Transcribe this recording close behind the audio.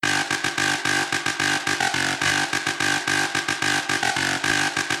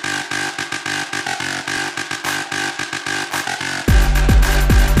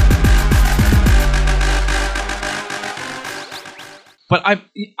But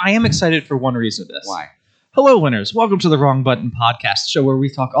I am excited for one reason of this. Why? Hello, winners. Welcome to the Wrong Button podcast, show where we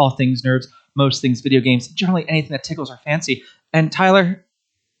talk all things nerds, most things video games, generally anything that tickles our fancy. And Tyler,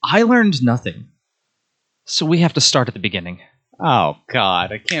 I learned nothing. So we have to start at the beginning. Oh,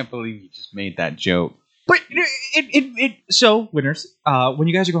 God. I can't believe you just made that joke. But so, winners, when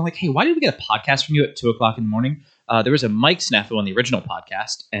you guys are going like, hey, why did we get a podcast from you at 2 o'clock in the morning? There was a mic snafu on the original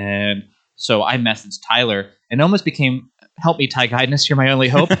podcast. And so I messaged Tyler and almost became, help me, Ty Guidance, you're my only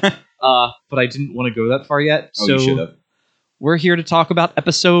hope. But I didn't want to go that far yet. Oh, so you should have. We're here to talk about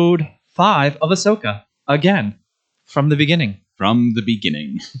episode 5 of Ahsoka. Again, from the beginning. From the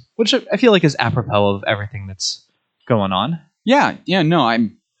beginning. Which I feel like is apropos of everything that's going on. Yeah, no,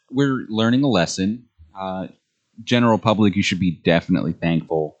 we're learning a lesson. General public, you should be definitely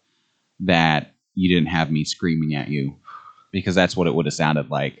thankful that you didn't have me screaming at you, because that's what it would have sounded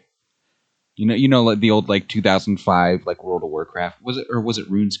like. You know, like the old 2005 World of Warcraft, was it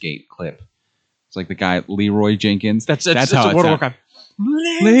RuneScape clip? It's like the guy Leroy Jenkins. That's how World of Warcraft.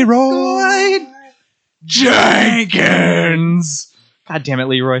 Leroy Jenkins. God damn it,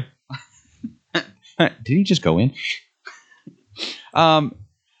 Leroy. Did he just go in?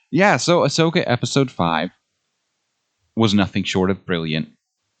 Yeah, so Ahsoka episode 5 was nothing short of brilliant.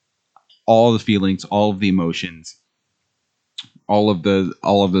 All the feelings, all of the emotions, all of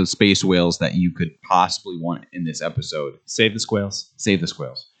the space whales that you could possibly want in this episode. Save the squales.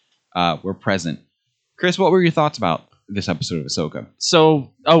 Were present. Chris, what were your thoughts about this episode of Ahsoka?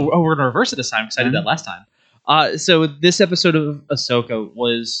 So, we're gonna reverse it this time because I did that last time. So this episode of Ahsoka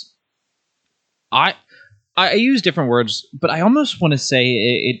was, I use different words, but I almost want to say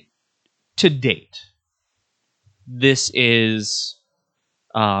it to date. This is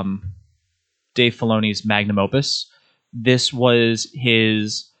Dave Filoni's magnum opus. This was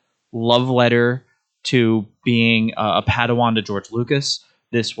his love letter to being a Padawan to George Lucas.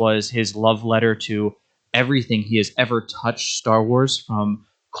 This was his love letter to everything he has ever touched Star Wars, from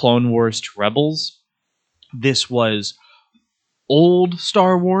Clone Wars to Rebels. This was old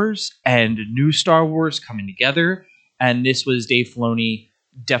Star Wars and new Star Wars coming together. And this was Dave Filoni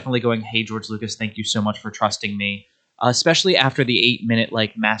definitely going, hey, George Lucas, thank you so much for trusting me. Especially after the 8-minute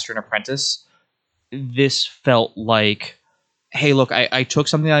Master and Apprentice. This felt like, hey, look, I took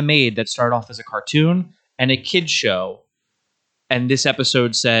something I made that started off as a cartoon and a kid's show. And this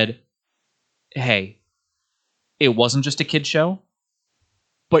episode said, hey, it wasn't just a kid's show,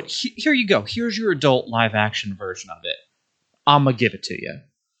 but here you go. Here's your adult live action version of it. I'm going to give it to you.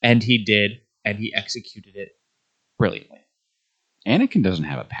 And he did, and he executed it brilliantly. Anakin doesn't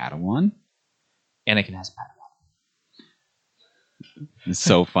have a Padawan. Anakin has a Padawan. It's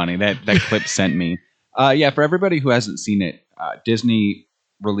so funny. That clip sent me. Yeah, for everybody who hasn't seen it, Disney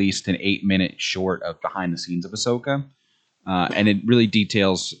released an 8-minute short of behind the scenes of Ahsoka. And it really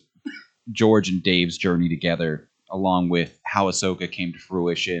details George and Dave's journey together, along with how Ahsoka came to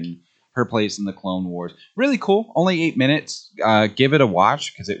fruition, her place in the Clone Wars. Really cool. Only 8 minutes. Give it a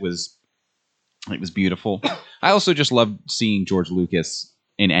watch because it was beautiful. I also just love seeing George Lucas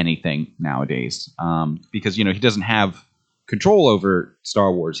in anything nowadays, because he doesn't have control over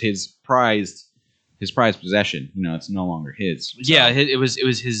Star Wars. His prized possession. It's no longer his. So. Yeah, it was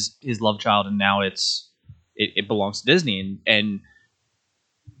his love child, and now it belongs to Disney. And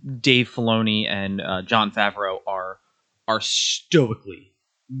Dave Filoni and Jon Favreau are stoically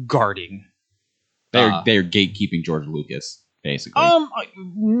guarding. They're gatekeeping George Lucas, basically.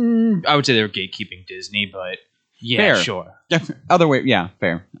 I would say they're gatekeeping Disney, but yeah, fair. Sure. Other way, yeah,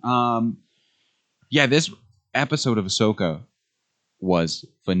 fair. Yeah, this episode of Ahsoka was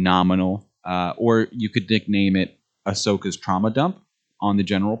phenomenal. Or you could nickname it Ahsoka's trauma dump on the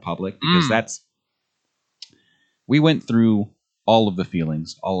general public, because we went through all of the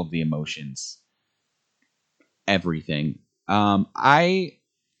feelings, all of the emotions, everything. I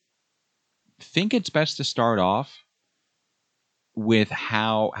think it's best to start off with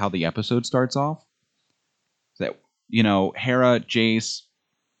how the episode starts off. That Hera, Jace,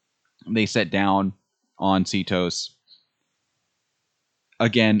 they sat down on Cetos.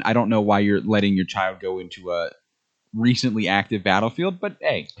 Again, I don't know why you're letting your child go into a recently active battlefield, but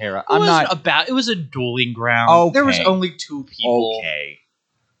hey, Hera, it was a dueling ground. Okay. There was only 2 people. Okay.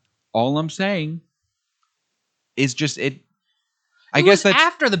 All I'm saying is just it. I guess that's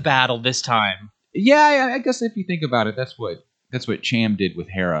after the battle this time. Yeah, I guess if you think about it, that's what Cham did with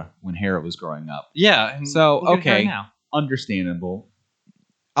Hera when Hera was growing up. Yeah. So okay, understandable.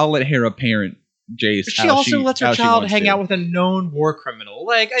 I'll let Hera parent Jace. She also lets her child hang out with a known war criminal.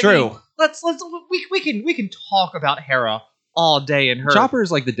 True. We can talk about Hera all day and her. Chopper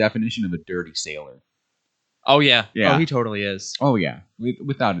is like the definition of a dirty sailor. Oh yeah. Yeah. Oh, he totally is. Oh yeah,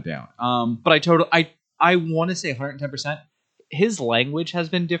 without a doubt. But I want to say 110%. His language has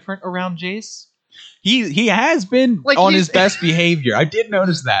been different around Jace. He has been Like, on he's- his best behavior. I did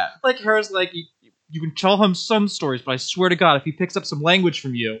notice that. Like Hera's like, you can tell him some stories, but I swear to God, if he picks up some language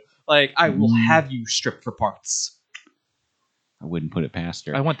from you, like I will have you stripped for parts. I wouldn't put it past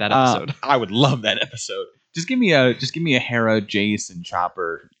her. I want that episode. I would love that episode. Just give me a Hera, Jace, and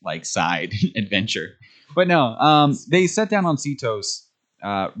Chopper like side adventure. But no, they sat down on Cetos,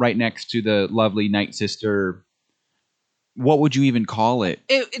 right next to the lovely Night Sister. What would you even call it?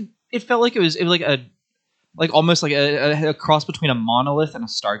 It felt like it was like almost like a cross between a monolith and a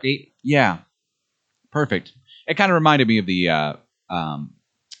Stargate. Yeah, perfect. It kind of reminded me of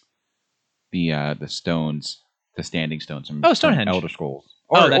the stones, the standing stones from Stonehenge. Elder Scrolls,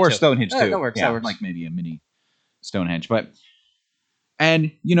 that or too. Stonehenge too. That works. Yeah, That works. like maybe a mini Stonehenge.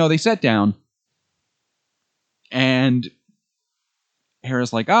 And they sat down, and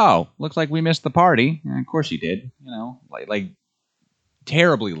Hera's like, "Oh, looks like we missed the party." And of course you did. Like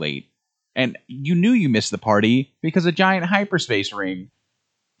terribly late, and you knew you missed the party because a giant hyperspace ring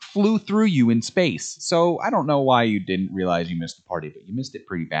flew through you in space. So I don't know why you didn't realize you missed the party, but you missed it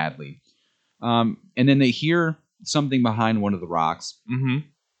pretty badly. And then they hear something behind one of the rocks,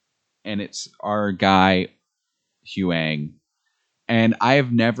 and it's our guy Huang. And I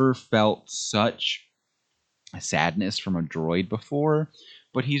have never felt such sadness from a droid before,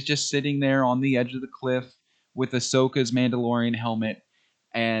 but he's just sitting there on the edge of the cliff with Ahsoka's Mandalorian helmet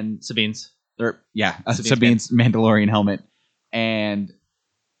and Sabine's. Sabine's Mandalorian helmet, and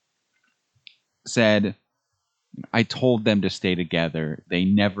said, "I told them to stay together. They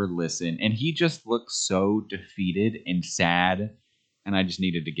never listen." And he just looks so defeated and sad, and I just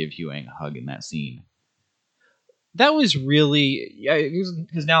needed to give Huang a hug in that scene. That was really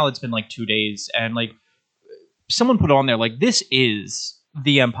because now it's been like 2 days, and like someone put on there like this is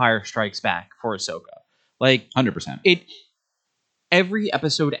The Empire Strikes Back for Ahsoka. Like 100%. Every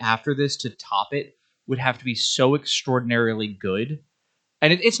episode after this to top it would have to be so extraordinarily good.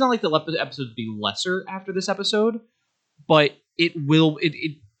 And it's not like the episodes would be lesser after this episode, but it will.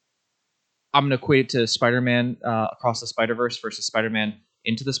 I'm going to equate it to Spider-Man Across the Spider-Verse versus Spider-Man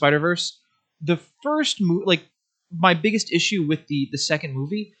Into the Spider-Verse. The first movie, like my biggest issue with the second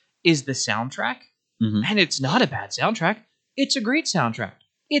movie is the soundtrack. And it's not a bad soundtrack. It's a great soundtrack.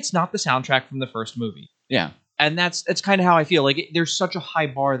 It's not the soundtrack from the first movie. Yeah. And that's kind of how I feel. Like there's such a high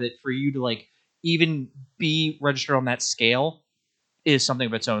bar that for you to like even be registered on that scale is something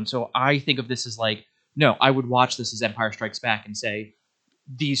of its own. So I think of this as like, no, I would watch this as Empire Strikes Back and say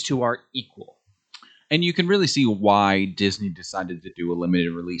these two are equal. And you can really see why Disney decided to do a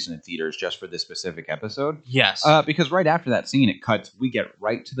limited release in the theaters just for this specific episode. Yes. Because right after that scene, it cuts. We get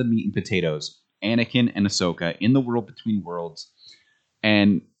right to the meat and potatoes. Anakin and Ahsoka in the world between worlds.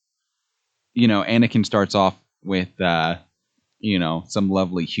 And, Anakin starts off with, some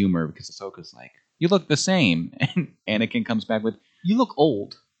lovely humor because Ahsoka's like, "You look the same." And Anakin comes back with, "You look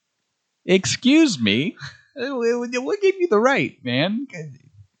old." "Excuse me? What gave you the right, man?"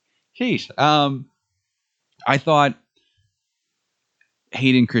 Sheesh. I thought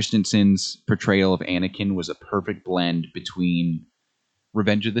Hayden Christensen's portrayal of Anakin was a perfect blend between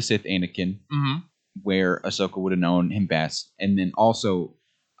Revenge of the Sith Anakin, where Ahsoka would have known him best, and then also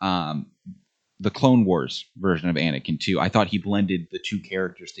the Clone Wars version of Anakin too. I thought he blended the two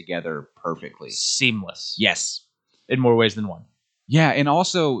characters together perfectly. Seamless. Yes. In more ways than one. Yeah, and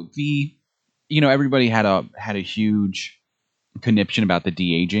also everybody had a huge conniption about the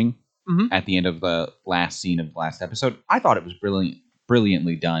de-aging at the end of the last scene of the last episode. I thought it was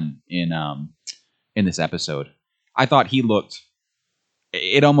brilliantly done in this episode. I thought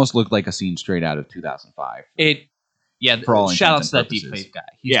it almost looked like a scene straight out of 2005. For all shout out intents to and that deep purposes. fake guy.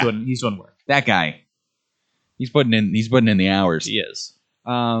 He's doing work. That guy. He's putting in the hours. He is.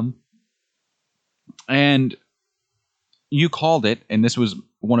 And you called it, and this was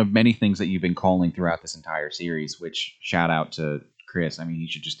one of many things that you've been calling throughout this entire series, which shout out to Chris. I mean, he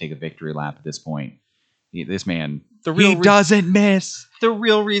should just take a victory lap at this point. This man, he doesn't miss. The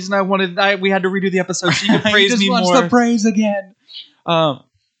real reason we had to redo the episode so you could praise me more. He just wants the praise again.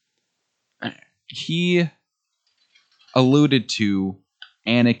 He alluded to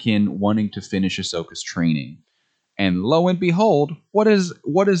Anakin wanting to finish Ahsoka's training. And lo and behold, what does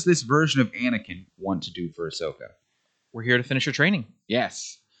this version of Anakin want to do for Ahsoka? We're here to finish your training.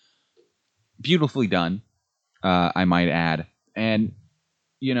 Yes. Beautifully done, I might add. And,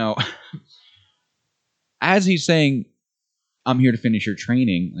 as he's saying, "I'm here to finish your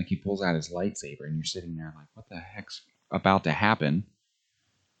training," like he pulls out his lightsaber and you're sitting there like, what the heck's about to happen?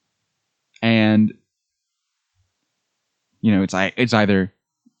 And it's either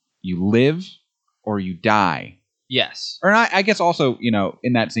you live or you die. Yes. Or I guess also,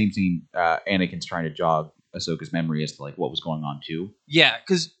 in that same scene, Anakin's trying to jog Ahsoka's memory as to like what was going on too. Yeah,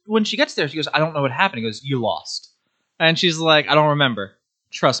 because when she gets there, she goes, "I don't know what happened." He goes, "You lost," and she's like, "I don't remember.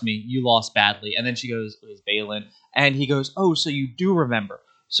 Trust me, you lost badly." And then she goes, "It was Balin," and he goes, "Oh, so you do remember?"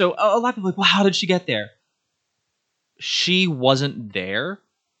 So a lot of people are like, "Well, how did she get there?" She wasn't there.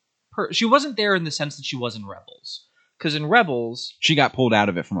 She wasn't there in the sense that she was in Rebels, because in Rebels, She got pulled out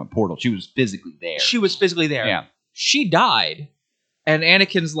of it from a portal. She was physically there. she was physically there. Yeah. She died, and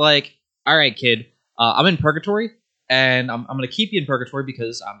Anakin's like, "All right, kid, I'm in purgatory, and I'm going to keep you in purgatory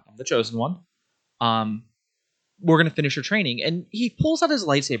because I'm the chosen one. We're going to finish your training." And he pulls out his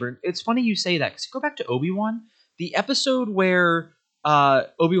lightsaber. It's funny you say that, because go back to Obi-Wan, the episode where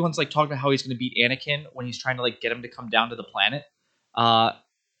Obi-Wan's like talking about how he's going to beat Anakin when he's trying to like get him to come down to the planet,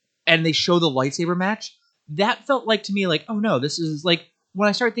 and they show the lightsaber match. That felt like to me like, oh no, this is like, when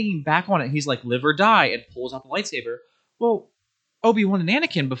I start thinking back on it, he's like, live or die, and pulls out the lightsaber. Well, Obi-Wan and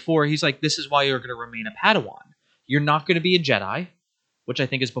Anakin before, he's like, this is why you're going to remain a Padawan. You're not going to be a Jedi, which I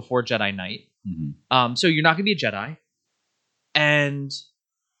think is before Jedi Knight. Mm-hmm. So you're not going to be a Jedi. And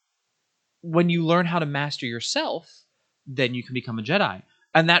when you learn how to master yourself, then you can become a Jedi.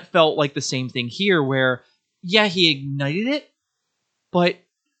 And that felt like the same thing here, where, yeah, he ignited it, but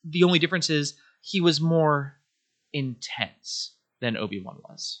the only difference is he was more intense than Obi-Wan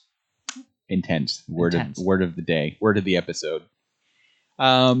was. Intense. Intense. Word of the day. Word of the episode.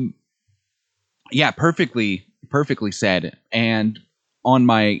 Yeah, perfectly said. And on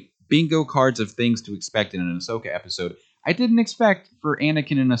my bingo cards of things to expect in an Ahsoka episode, I didn't expect for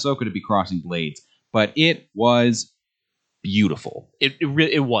Anakin and Ahsoka to be crossing blades, but it was beautiful.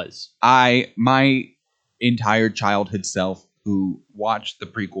 It was. My entire childhood self who watched the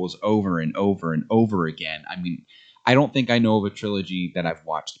prequels over and over and over again. I mean, I don't think I know of a trilogy that I've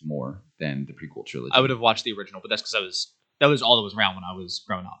watched more than the prequel trilogy. I would have watched the original, but that's because that was all that was around when I was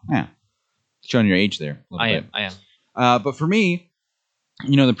growing up. Yeah. Showing your age there. I am. But for me,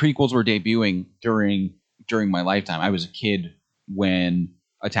 the prequels were debuting during my lifetime. I was a kid when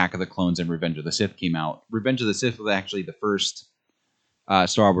Attack of the Clones and Revenge of the Sith came out. Revenge of the Sith was actually the first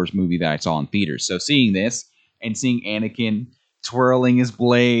Star Wars movie that I saw in theaters. So seeing this and seeing Anakin twirling his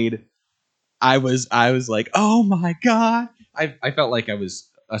blade, I was like, oh my god! I felt like I was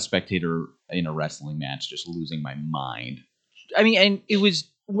a spectator in a wrestling match, just losing my mind. I mean, and it was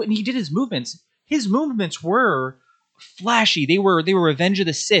when he did his movements were flashy. They were Revenge of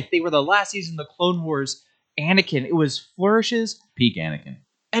the Sith. They were the last season of the Clone Wars Anakin. It was flourishes. Peak Anakin.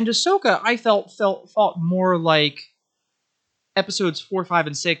 And Ahsoka, I felt more like episodes 4, 5,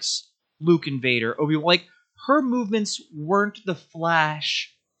 and 6, Luke and Vader, Obi-Wan. Like, her movements weren't the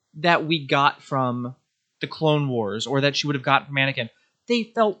flash that we got from the Clone Wars or that she would have gotten from Anakin. They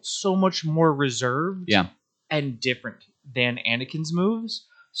felt so much more reserved and different than Anakin's moves.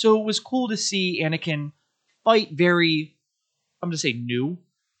 So it was cool to see Anakin fight very, I'm going to say new,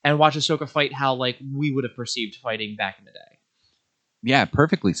 and watch Ahsoka fight how like we would have perceived fighting back in the day. Yeah,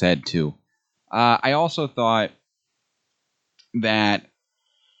 perfectly said too. I also thought that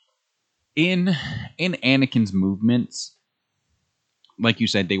in Anakin's movements, like you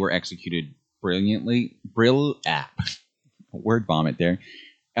said, they were executed brilliantly. Word vomit there.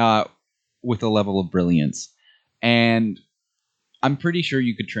 With a level of brilliance. And I'm pretty sure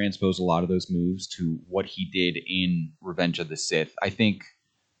you could transpose a lot of those moves to what he did in Revenge of the Sith. I think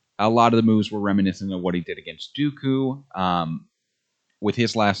a lot of the moves were reminiscent of what he did against Dooku with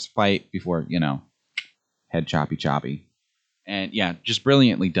his last fight before, head choppy. And yeah, just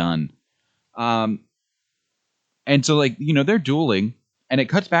brilliantly done. And so, they're dueling, and it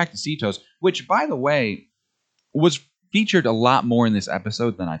cuts back to Cetos, which, by the way, was featured a lot more in this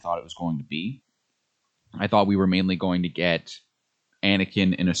episode than I thought it was going to be. I thought we were mainly going to get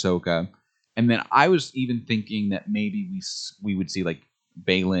Anakin and Ahsoka, and then I was even thinking that maybe we would see like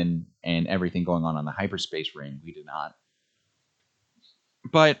Balin and everything going on the hyperspace ring. We did not,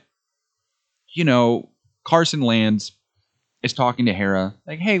 but Carson lands, is talking to Hera,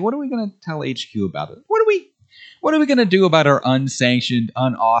 like, "Hey, what are we gonna tell HQ about it? What are we gonna do about our unsanctioned,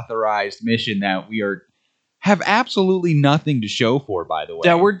 unauthorized mission that we have absolutely nothing to show for, by the way.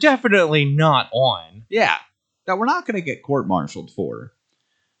 That we're definitely not on." Yeah. That we're not going to get court-martialed for.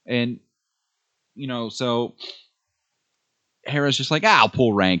 And, so Hera's just like, I'll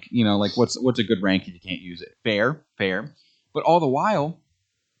pull rank. Like, what's a good rank if you can't use it? Fair. But all the while,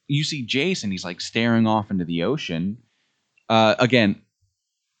 you see Jace, and he's, like, staring off into the ocean. Again,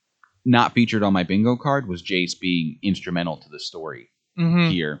 not featured on my bingo card was Jace being instrumental to the story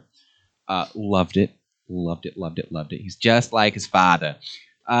here. Loved it. Loved it, loved it, loved it. He's just like his father.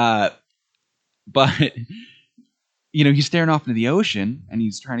 But he's staring off into the ocean and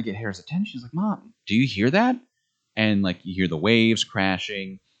he's trying to get Hera's attention. He's like, Mom, do you hear that? And like you hear the waves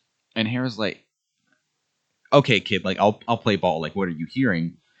crashing, and Hera's like, okay, kid, like I'll play ball. Like, what are you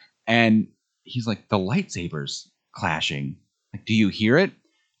hearing? And he's like, the lightsabers clashing. Like, do you hear it?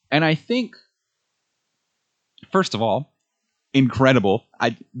 And I think, first of all, incredible.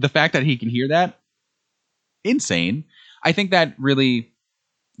 The fact that he can hear that, insane. I think that really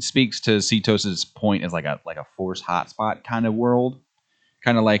speaks to Cetos's point as like a Force hotspot kind of world,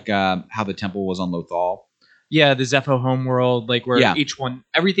 kind of like how the temple was on Lothal. Yeah, the Zepho homeworld, like where each one,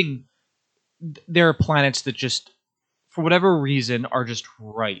 everything. There are planets that just, for whatever reason, are just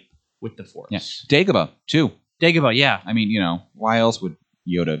ripe with the Force. Yeah, Dagobah too. Dagobah, yeah. I mean, why else would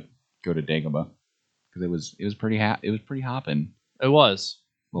Yoda go to Dagobah? Because it was pretty it was pretty hopping. It was.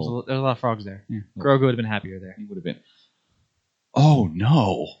 There was a lot of frogs there. Yeah, Grogu would have been happier there. He would have been. Oh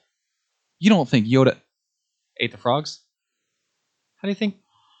no! You don't think Yoda ate the frogs? How do you think?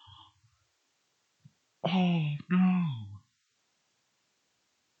 Oh no!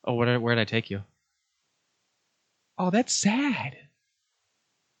 Oh, where did I take you? Oh, that's sad.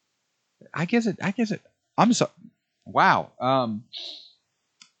 I guess it. I'm so. Wow.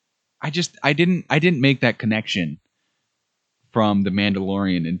 I didn't make that connection from the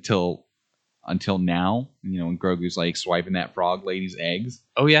Mandalorian until now. When Grogu's like swiping that frog lady's eggs.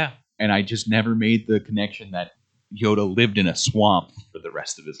 Oh yeah. And I just never made the connection that Yoda lived in a swamp for the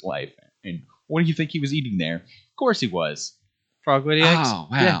rest of his life. And what do you think he was eating there? Of course he was. Frog lady eggs. Oh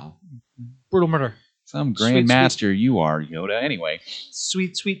wow. Yeah. Brutal murder. Some grand master you are, Yoda. Anyway.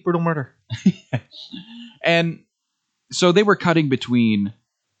 Sweet brutal murder. And so they were cutting between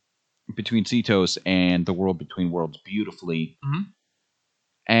Cetos and the world between worlds beautifully. Mm-hmm.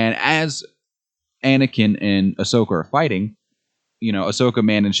 And as Anakin and Ahsoka are fighting, Ahsoka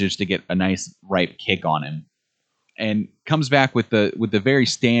manages to get a nice ripe kick on him, and comes back with the very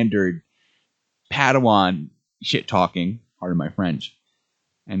standard Padawan shit talking. Pardon my French.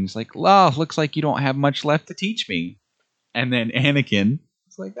 And he's like, looks like you don't have much left to teach me. And then Anakin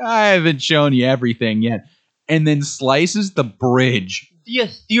is like, I haven't shown you everything yet. And then slices the bridge. The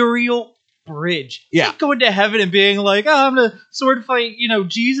ethereal bridge. Yeah. Like going to heaven and being like, oh, I'm going to sword fight,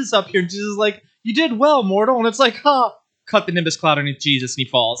 Jesus up here. And Jesus is like, you did well, mortal. And it's like, cut the Nimbus cloud underneath Jesus and he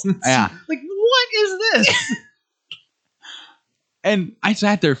falls. And yeah. Like, what is this? And I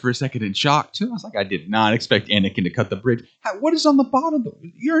sat there for a second in shock, too. I was like, I did not expect Anakin to cut the bridge. What is on the bottom?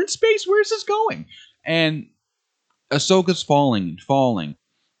 You're in space. Where is this going? And Ahsoka's falling and falling.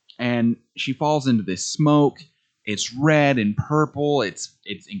 And she falls into this smoke. It's red and purple. It's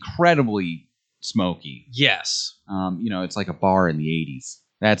incredibly smoky. Yes. It's like a bar in the 80s.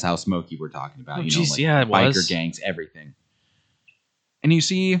 That's how smoky we're talking about. Oh, like yeah, it biker was. gangs, everything. And you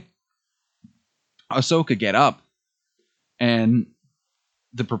see Ahsoka get up. And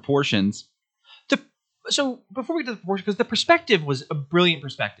the proportions. So before we get to the proportions, because the perspective was a brilliant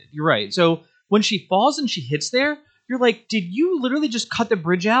perspective. You're right. So when she falls and she hits there, you're like, did you literally just cut the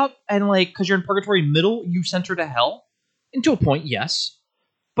bridge out and like, because you're in purgatory middle, you sent her to hell? And to a point, yes.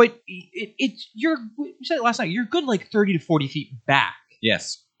 But you said it last night. You're good like 30 to 40 feet back.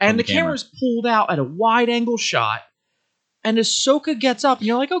 Yes. And the camera's pulled out at a wide angle shot. And Ahsoka gets up, and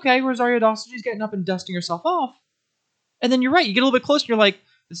you're like, okay, Rosario Dawson, she's getting up and dusting herself off. And then you're right. You get a little bit closer, and you're like,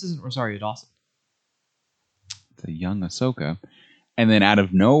 this isn't Rosario Dawson. It's a young Ahsoka. And then out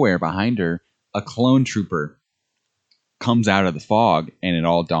of nowhere behind her, a clone trooper comes out of the fog, and it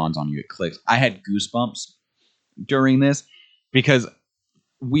all dawns on you. It clicks. I had goosebumps during this because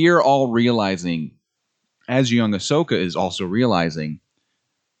we're all realizing, as young Ahsoka is also realizing,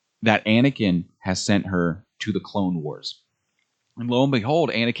 that Anakin has sent her to the Clone Wars. And lo and behold,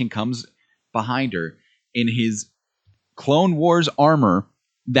 Anakin comes behind her in his Clone Wars armor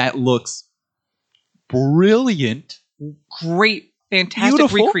that looks brilliant. Great. Fantastic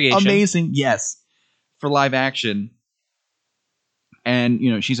beautiful, recreation. Amazing. Yes. For live action.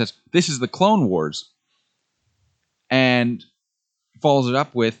 And, she says, this is the Clone Wars. And follows it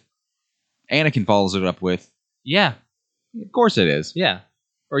up with, Anakin follows it up with, yeah. Of course it is. Yeah.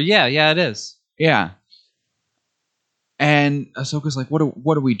 Or yeah, it is. Yeah. And Ahsoka's like, what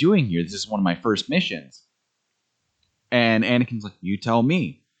are we doing here? This is one of my first missions. And Anakin's like, you tell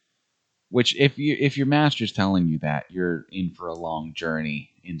me. Which, if your master's telling you that, you're in for a long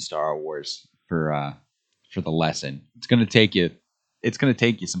journey in Star Wars for the lesson. It's gonna take you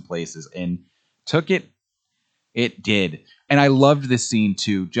some places, and took it. It did, and I loved this scene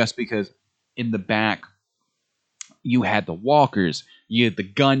too, just because in the back you had the walkers, You had the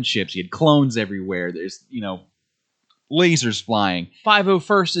gunships. You had clones everywhere. There's lasers flying.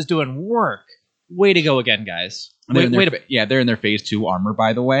 501st is doing work. Way to go again, guys. They're in their phase 2 armor,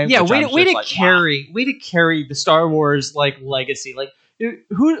 by the way. Yeah, way to carry the Star Wars legacy. Like,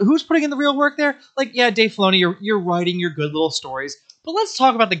 who's putting in the real work there? Like, yeah, Dave Filoni, you're writing your good little stories, but let's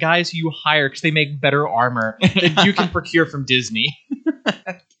talk about the guys who you hire because they make better armor that you can procure from Disney.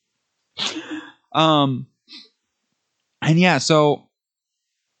 And yeah, so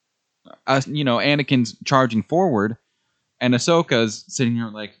Anakin's charging forward, and Ahsoka's sitting here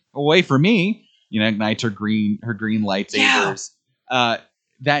like, away from me. Ignites her green lightsabers. Yeah.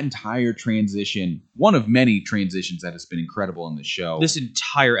 That entire transition, one of many transitions that has been incredible in the show. This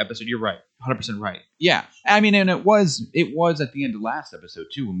entire episode, you're right, 100% right. Yeah, I mean, and it was at the end of last episode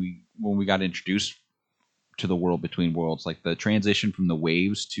too when we got introduced to the world between worlds, like the transition from the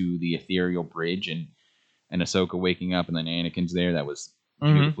waves to the ethereal bridge, and Ahsoka waking up, and then Anakin's there. That was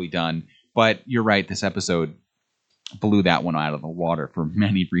beautifully done. But you're right, this episode blew that one out of the water for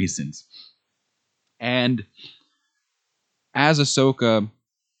many reasons. And as Ahsoka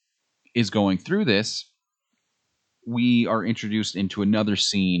is going through this, we are introduced into another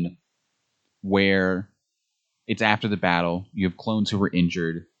scene where it's after the battle. You have clones who were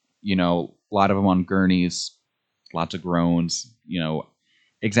injured, a lot of them on gurneys, lots of groans,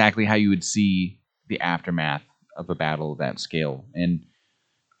 exactly how you would see the aftermath of a battle of that scale. And,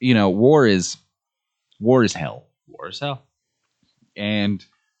 war is hell. War is hell. And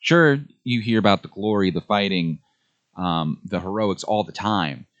sure, you hear about the glory, the fighting, the heroics all the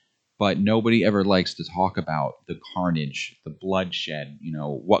time, but nobody ever likes to talk about the carnage, the bloodshed,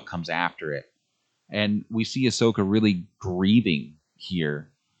 what comes after it. And we see Ahsoka really grieving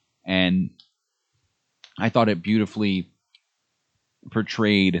here. And I thought it beautifully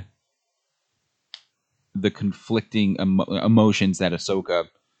portrayed the conflicting emotions that Ahsoka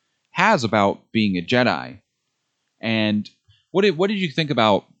has about being a Jedi. And what did you think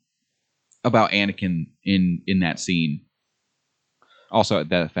about Anakin in that scene? Also,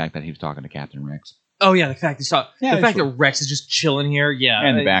 the fact that he was talking to Captain Rex. Oh yeah, the fact that Rex is just chilling here, yeah,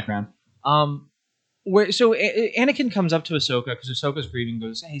 in the background. So Anakin comes up to Ahsoka because Ahsoka's grieving.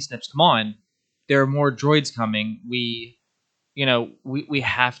 Goes, "Hey, Snips, come on! There are more droids coming. We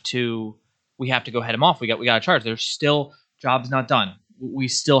have to go head them off. We got to charge. There's still job's not done. We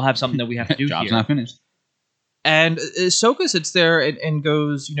still have something that we have to do. Job's here. Not finished." And Ahsoka sits there and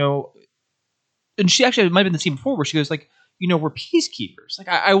goes, and she actually, it might have been the scene before where she goes like, we're peacekeepers. Like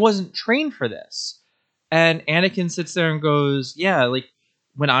I wasn't trained for this. And Anakin sits there and goes, yeah, like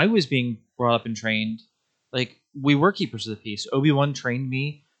when I was being brought up and trained, like we were keepers of the peace. Obi-Wan trained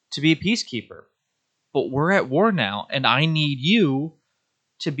me to be a peacekeeper, but we're at war now, and I need you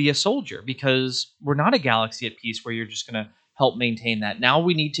to be a soldier because we're not a galaxy at peace where you're just going to help maintain that. Now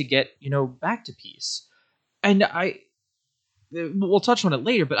we need to get, back to peace. And we'll touch on it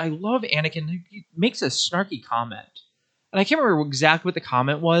later, but I love Anakin. He makes a snarky comment. And I can't remember exactly what the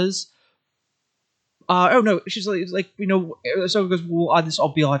comment was. She's like, Ahsoka goes, well, this I'll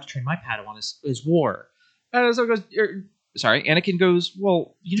be allowed to train my Padawan is war. And Ahsoka goes, Anakin goes,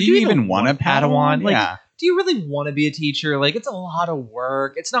 well, do you even want a Padawan? Like, yeah. Do you really want to be a teacher? Like, it's a lot of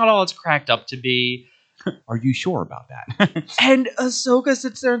work. It's not all it's cracked up to be. Are you sure about that? And Ahsoka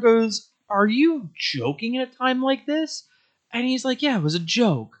sits there and goes, are you joking at a time like this? And he's like, yeah, it was a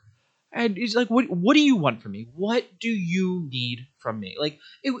joke. And he's like, what do you want from me? What do you need from me? Like,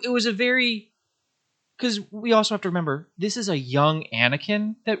 it was a very... Because we also have to remember, this is a young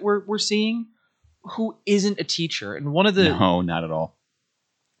Anakin that we're seeing who isn't a teacher. And No, not at all.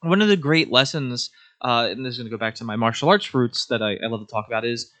 One of the great lessons, and this is going to go back to my martial arts roots that I love to talk about,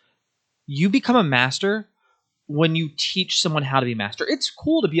 is you become a master when you teach someone how to be a master. It's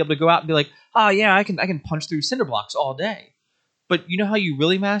cool to be able to go out and be like, yeah, I can punch through cinder blocks all day. But you know how you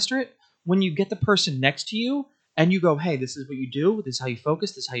really master it? When you get the person next to you and you go, hey, this is what you do. This is how you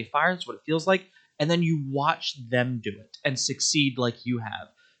focus. This is how you fire. This is what it feels like. And then you watch them do it and succeed like you have.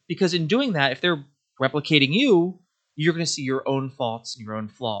 Because in doing that, if they're replicating you, you're going to see your own faults and your own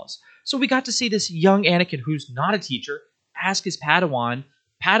flaws. So we got to see this young Anakin who's not a teacher ask his Padawan.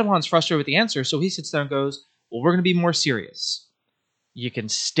 Padawan's frustrated with the answer, so he sits there and goes, well, we're going to be more serious. You can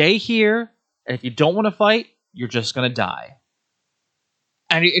stay here, and if you don't want to fight, you're just going to die.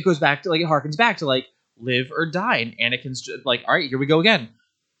 And it goes back to, like, it harkens back to, like, live or die. And Anakin's just like, all right, here we go again.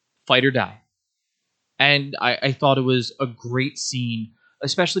 Fight or die. And I thought it was a great scene,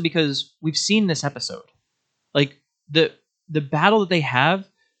 especially because we've seen this episode. Like, the battle that they have,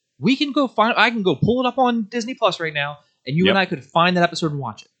 we can go find... I can go pull it up on Disney Plus right now, and you and I could find that episode and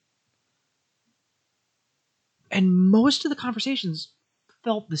watch it. And most of the conversations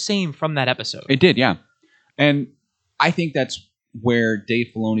felt the same from that episode. It did, yeah. And I think that's where Dave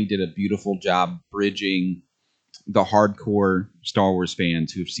Filoni did a beautiful job bridging the hardcore Star Wars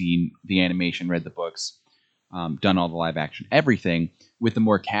fans who've seen the animation, read the books, done all the live action, everything, with the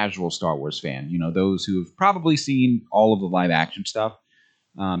more casual Star Wars fan. You know, those who've probably seen all of the live action stuff.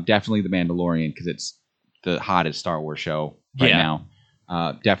 Definitely The Mandalorian, because it's the hottest Star Wars show right now.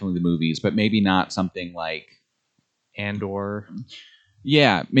 Definitely the movies, but maybe not something like Andor.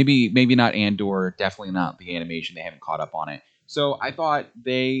 Yeah, maybe not Andor, definitely not the animation. They haven't caught up on it. So I thought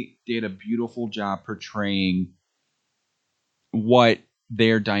they did a beautiful job portraying what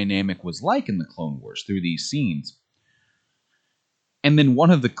their dynamic was like in the Clone Wars through these scenes. And then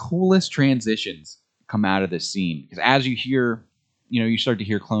one of the coolest transitions come out of this scene, because as you hear, you start to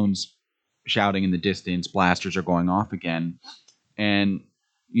hear clones shouting in the distance, blasters are going off again, and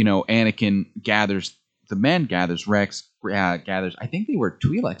Anakin gathers the men, gathers Rex, gathers. I think they were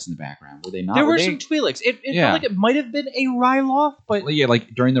Twi'leks in the background. Were they not? There were some Twi'leks. It felt like it might have been a Ryloth, but yeah,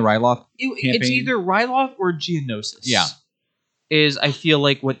 like during the Ryloth campaign. It's either Ryloth or Geonosis. Yeah, is I feel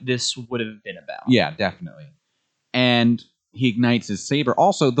like what this would have been about. Yeah, definitely. And he ignites his saber.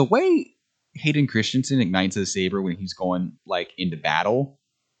 Also, the way Hayden Christensen ignites his saber when he's going like into battle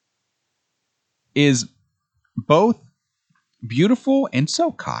is both beautiful and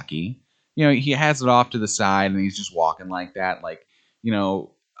so cocky. He has it off to the side and he's just walking like that. Like,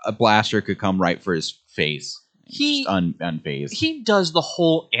 a blaster could come right for his face. He's just unfazed. He does the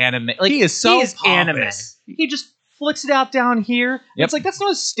whole anime. Like, he is so anime. He just flicks it out down here. Yep. It's like, that's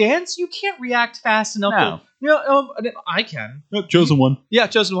not a stance. You can't react fast enough. No. I can. Chosen one. Yeah,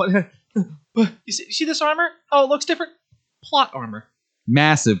 chosen one. You see this armor? Oh, it looks different. Plot armor.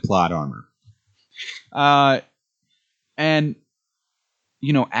 Massive plot armor. And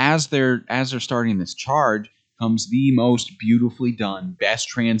as they're starting this charge comes the most beautifully done, best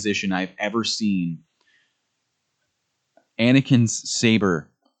transition I've ever seen. Anakin's saber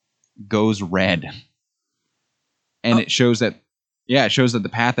goes red. And it shows that the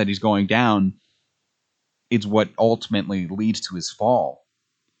path that he's going down is what ultimately leads to his fall.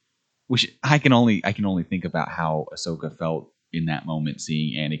 Which I can only think about how Ahsoka felt in that moment,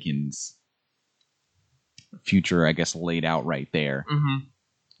 seeing Anakin's future, I guess, laid out right there,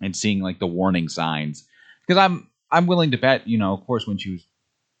 and seeing like the warning signs. Because I'm willing to bet, of course, when she was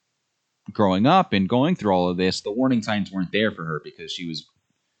growing up and going through all of this, the warning signs weren't there for her because she was,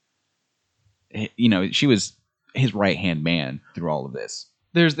 she was his right-hand man through all of this.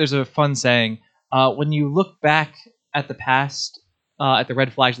 There's a fun saying, when you look back at the past, at the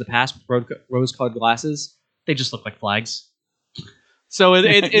red flags of the past with rose-colored glasses, they just look like flags. So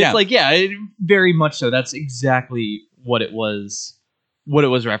it's yeah. Very much so. That's exactly what it was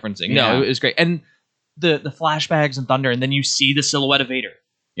referencing. Yeah. No, it was great. And the flashbacks and thunder, and then you see the silhouette of Vader.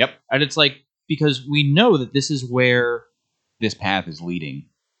 Yep. And it's like, because we know that this is where this path is leading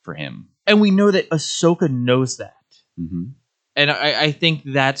for him. And we know that Ahsoka knows that. Mm-hmm. And I think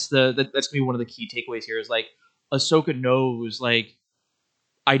that's going to be one of the key takeaways here is like, Ahsoka knows, like,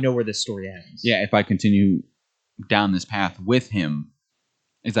 I know where this story ends. Yeah, if I continue down this path with him,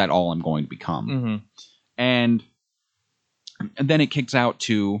 is that all I'm going to become? Mm-hmm. And then it kicks out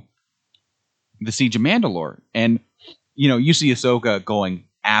to the Siege of Mandalore. And, you see Ahsoka going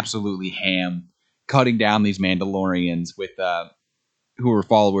absolutely ham, cutting down these Mandalorians with who are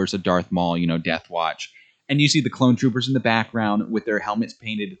followers of Darth Maul, Death Watch. And you see the clone troopers in the background with their helmets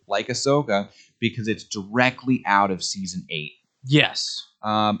painted like Ahsoka because it's directly out of Season 8. Yes.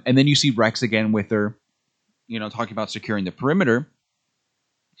 And then you see Rex again with her, talking about securing the perimeter.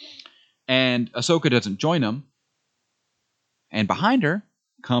 And Ahsoka doesn't join them. And behind her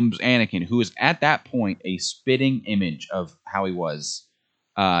comes Anakin, who is at that point a spitting image of how he was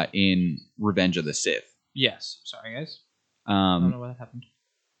in Revenge of the Sith. Yes. Sorry, guys. I don't know what happened.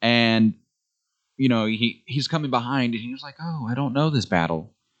 And, he's coming behind and he was like, oh, I don't know this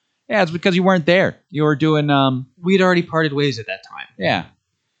battle. Yeah, it's because you weren't there. You were doing... We'd already parted ways at that time. Yeah.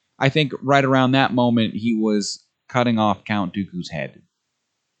 I think right around that moment, he was cutting off Count Dooku's head.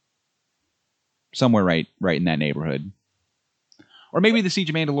 Somewhere right in that neighborhood. Or maybe the Siege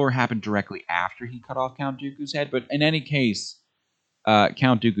of Mandalore happened directly after he cut off Count Dooku's head. But in any case,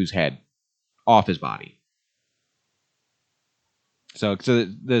 Count Dooku's head off his body. So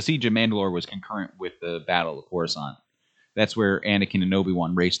the Siege of Mandalore was concurrent with the Battle of Coruscant. That's where Anakin and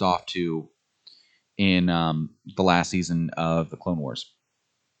Obi-Wan raced off to in the last season of the Clone Wars.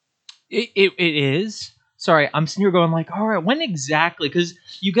 It is. Sorry, I'm sitting here going like, all right, when exactly? Because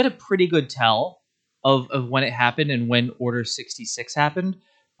you get a pretty good tell of when it happened and when Order 66 happened.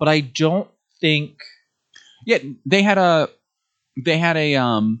 But I don't think... Yeah, they had a they had a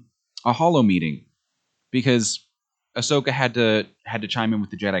hollow meeting because Ahsoka had to chime in with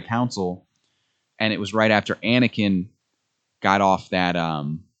the Jedi Council, and it was right after Anakin got off that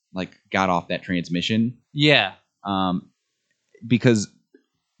transmission. Yeah. Because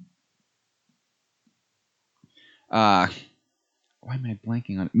why am I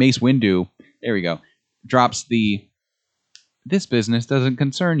blanking on it? Mace Windu? There we go. Drops the "This business doesn't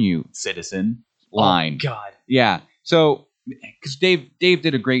concern you, citizen" line. Oh God. Yeah. So because Dave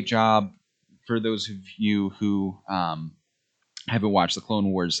did a great job. For those of you who haven't watched the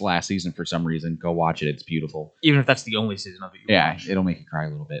Clone Wars last season for some reason, go watch it. It's beautiful. Even if that's the only season of it you watch. It'll make you cry a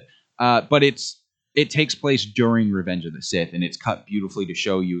little bit. But it takes place during Revenge of the Sith, and it's cut beautifully to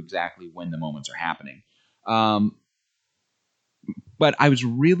show you exactly when the moments are happening. But I was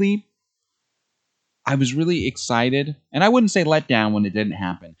really excited, and I wouldn't say let down when it didn't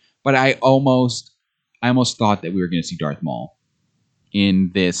happen, but I almost thought that we were going to see Darth Maul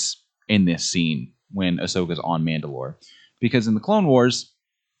in this scene when Ahsoka's on Mandalore, because in the Clone Wars,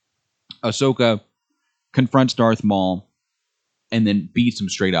 Ahsoka confronts Darth Maul and then beats him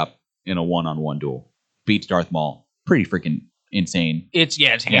straight up in a one-on-one duel. Beats Darth Maul. Pretty freaking insane. It's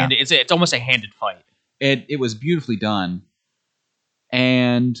handed. Yeah. It's almost a handed fight. It was beautifully done,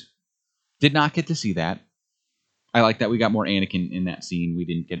 and did not get to see that. I like that we got more Anakin in that scene. We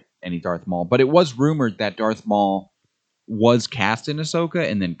didn't get any Darth Maul, but it was rumored that Darth Maul was cast in Ahsoka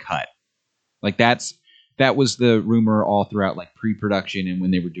and then cut. Like that was the rumor all throughout like pre-production and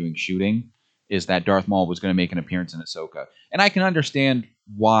when they were doing shooting, is that Darth Maul was going to make an appearance in Ahsoka. And I can understand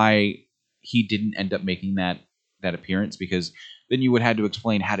why he didn't end up making that appearance, because then you would have to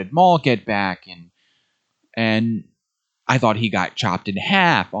explain, how did Maul get back, and I thought he got chopped in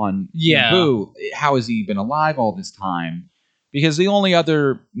half on Naboo. How has he been alive all this time? Because the only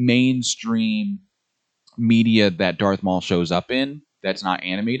other mainstream media that Darth Maul shows up in that's not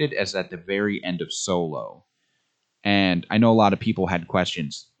animated is at the very end of Solo. And I know a lot of people had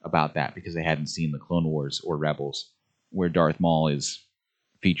questions about that because they hadn't seen the Clone Wars or Rebels, where Darth Maul is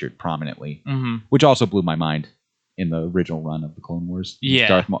featured prominently, which also blew my mind in the original run of the Clone Wars.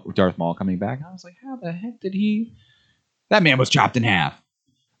 Yeah. Darth Maul coming back. I was like, how the heck did he... That man was chopped in half.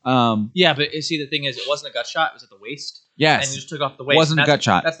 Yeah, but see, the thing is, it wasn't a gut shot. It was at the waist. Yes. And you just took off the waist. It wasn't a gut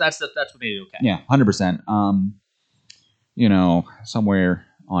shot. That's what made it okay. Yeah, 100%. Somewhere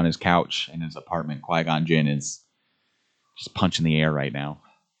on his couch in his apartment, Qui-Gon Jinn is just punching the air right now.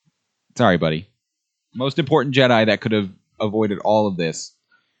 Sorry, buddy. Most important Jedi that could have avoided all of this.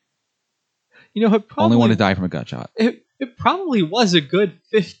 It probably... Only one to die from a gut shot. It probably was a good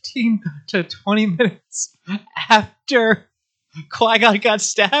 15 to 20 minutes after Qui-Gon got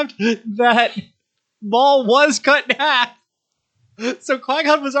stabbed that Maul was cut in half. So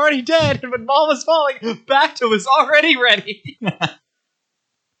Qui-Gon was already dead, and when Maul was falling, Bacta was already ready.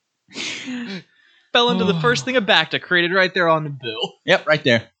 Fell into the first thing of Bacta, created right there on Naboo. Yep, right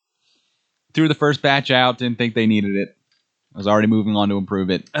there. Threw the first batch out, didn't think they needed it. I was already moving on to improve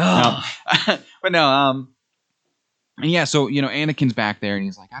it. But no, and yeah, so, Anakin's back there, and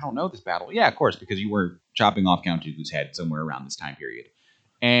he's like, I don't know this battle. Yeah, of course, because you were chopping off Count Dooku's head somewhere around this time period.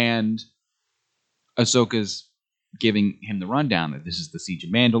 And Ahsoka's giving him the rundown that this is the Siege of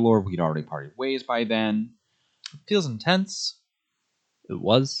Mandalore. We'd already parted ways by then. It feels intense. It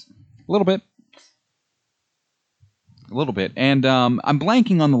was. A little bit. And I'm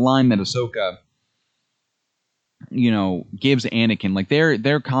blanking on the line that Ahsoka, gives Anakin. Like,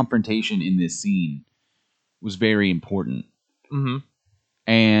 their confrontation in this scene was very important. Mm-hmm.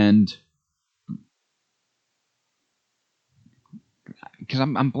 And because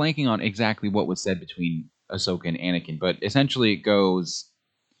I'm blanking on exactly what was said between Ahsoka and Anakin, but essentially it goes,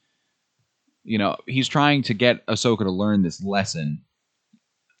 he's trying to get Ahsoka to learn this lesson.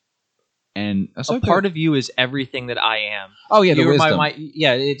 And Ahsoka, a part of you is everything that I am. Oh yeah, the wisdom.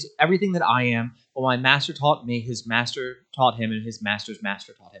 It's everything that I am. Well, my master taught me, his master taught him, and his master's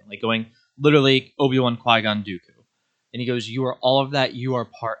master taught him. Like going literally Obi-Wan, Qui-Gon, Dooku. And he goes, you are all of that. You are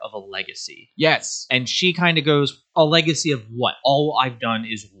part of a legacy. Yes. And she kind of goes, a legacy of what? All I've done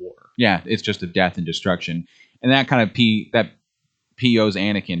is war. Yeah, it's just a death and destruction. And that kind of POs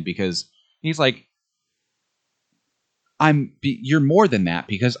Anakin, because he's like, you're more than that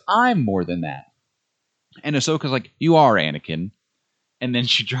because I'm more than that. And Ahsoka's like, you are, Anakin. And then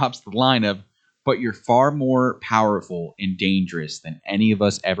she drops the line of, but you're far more powerful and dangerous than any of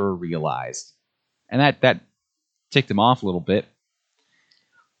us ever realized. And that ticked him off a little bit.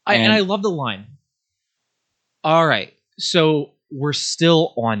 And I love the line. All right, so we're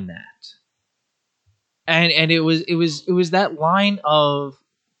still on that. And it was that line of,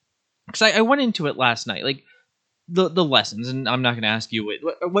 because I went into it last night. Like, the lessons, and I'm not going to ask you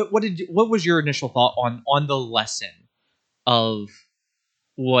what was your initial thought on the lesson of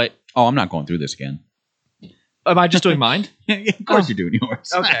what? Oh, I'm not going through this again. Am I just doing mine? Of course you're doing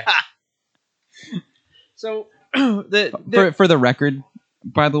yours. Okay. So for the record,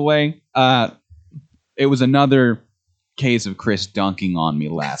 by the way, it was another case of Chris dunking on me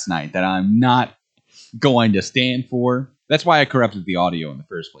last night that I'm not going to stand for. That's why I corrupted the audio in the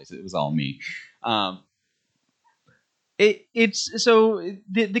first place. It was all me. It's so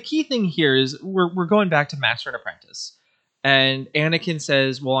the key thing here is we're going back to Master and Apprentice, and Anakin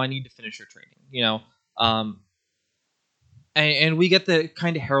says, "Well, I need to finish your training," and we get the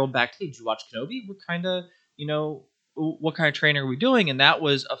kind of herald back. Hey, did you watch Kenobi? What kind of what kind of training are we doing? And that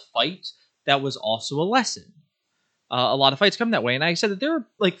was a fight. That was also a lesson. A lot of fights come that way, and I said that there are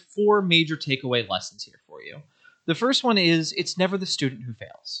like 4 major takeaway lessons here for you. The first one is it's never the student who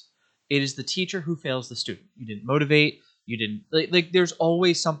fails. It is the teacher who fails the student. You didn't motivate. You didn't like. There's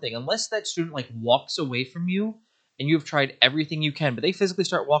always something, unless that student like walks away from you, and you've tried everything you can, but they physically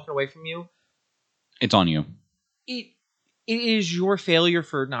start walking away from you. It's on you. It is your failure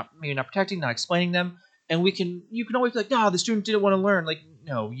for maybe not protecting, not explaining them, and you can always be like, the student didn't want to learn. Like,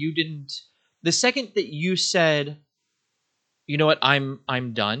 no, you didn't. The second that you said, you know what,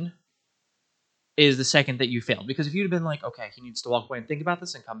 I'm done, is the second that you failed. Because if you'd have been like, okay, he needs to walk away and think about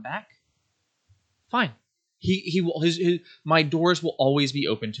this and come back, fine. He will my doors will always be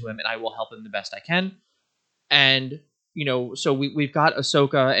open to him, and I will help him the best I can. And so we've got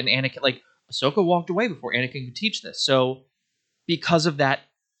Ahsoka and Anakin. Like, Ahsoka walked away before Anakin could teach this. So because of that,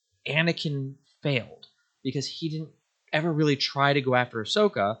 Anakin failed because he didn't ever really try to go after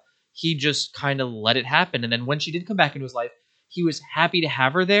Ahsoka. He just kind of let it happen. And then when she did come back into his life, he was happy to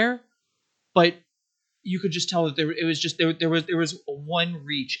have her there, but you could just tell that there was one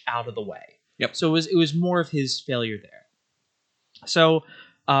reach out of the way. Yep. So it was more of his failure there. So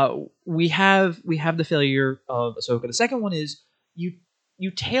we have the failure of Ahsoka. The second one is you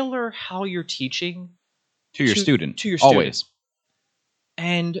tailor how you're teaching to your student. To your student. Always.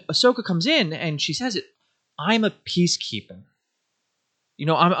 And Ahsoka comes in and she says it. I'm a peacekeeper.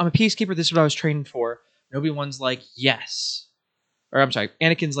 I'm a peacekeeper. This is what I was trained for. And Obi-Wan's like, yes. Or I'm sorry,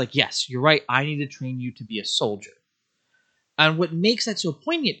 Anakin's like, yes, you're right. I need to train you to be a soldier. And what makes that so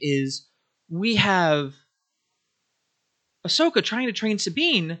poignant is we have Ahsoka trying to train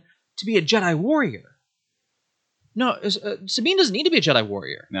Sabine to be a Jedi warrior. No, Sabine doesn't need to be a Jedi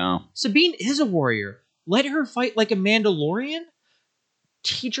warrior. No. Sabine is a warrior. Let her fight like a Mandalorian.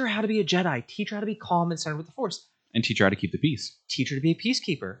 Teach her how to be a Jedi. Teach her how to be calm and centered with the Force. And teach her how to keep the peace. Teach her to be a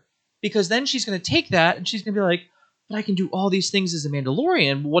peacekeeper. Because then she's going to take that and she's going to be like, but I can do all these things as a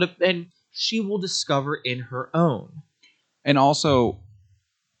Mandalorian. What if? And she will discover in her own. And also,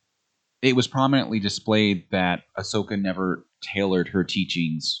 it was prominently displayed that Ahsoka never tailored her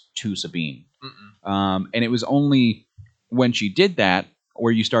teachings to Sabine. And it was only when she did that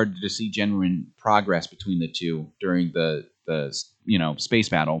where you started to see genuine progress between the two during the space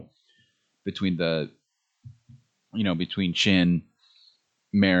battle between between Shin,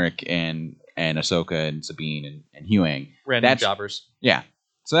 Merrick, and Ahsoka and Sabine and Huyang. Random jobbers. Yeah.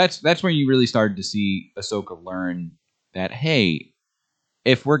 So that's where you really started to see Ahsoka learn that, hey,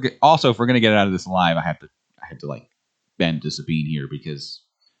 if we're gonna get out of this alive, I have to like bend to Sabine here because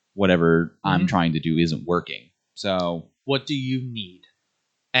whatever I'm trying to do isn't working. So what do you need?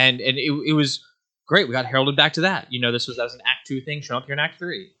 And it was great. We got heralded back to that. That was an Act 2 thing. Show up here in Act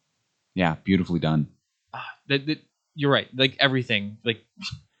 3. Yeah, beautifully done. You're right. Like everything. Like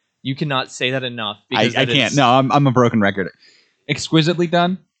you cannot say that enough. Because I can't. No, I'm a broken record. Exquisitely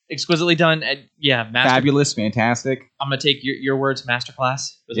done. Exquisitely done. And yeah, fabulous, fantastic. I'm gonna take your words.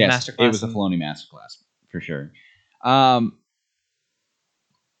 Masterclass. It was a masterclass. It was a Filoni masterclass for sure.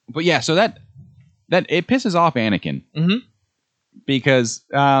 But yeah, so that it pisses off Anakin because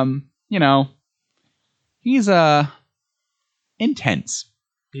he's intense.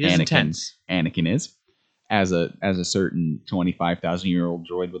 He is intense. Anakin is, as a certain 25,000-year-old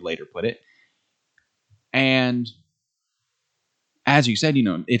droid would later put it. And as you said,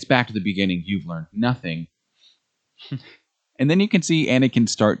 it's back to the beginning. You've learned nothing. And then you can see Anakin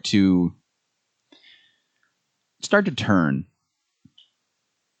start to turn.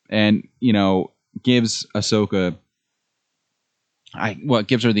 And, gives Ahsoka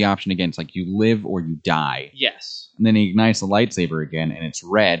gives her the option again. It's like you live or you die. Yes. And then he ignites the lightsaber again, and it's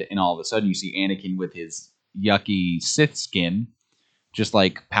red, and all of a sudden you see Anakin with his yucky Sith skin, just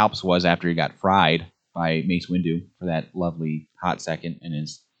like Palps was after he got fried by Mace Windu for that lovely hot second in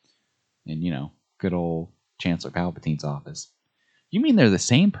good old Chancellor Palpatine's office. You mean they're the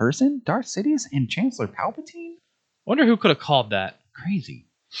same person? Darth Sidious and Chancellor Palpatine? Wonder who could have called that. Crazy.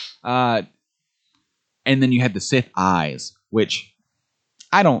 And then you had the Sith eyes, which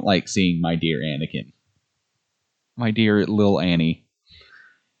I don't like seeing my dear Anakin. My dear little Annie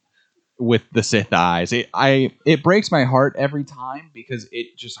with the Sith eyes. It breaks my heart every time because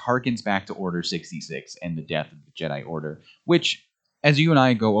it just harkens back to Order 66 and the death of the Jedi Order, which, as you and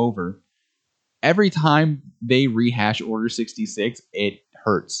I go over, every time they rehash Order 66, it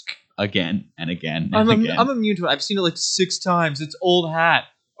hurts again and again and again. I'm immune to it. I've seen it like 6 times. It's old hat.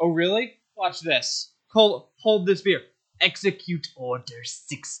 Oh, really? Watch this. Hold this beer. Execute Order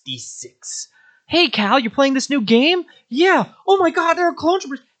 66. Hey, Cal, you're playing this new game? Yeah. Oh my god, there are clone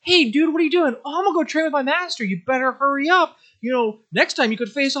troopers. Hey, dude, what are you doing? Oh, I'm gonna go train with my master. You better hurry up. You know, next time you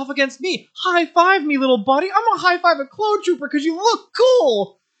could face off against me. High five me, little buddy. I'm gonna high five a clone trooper because you look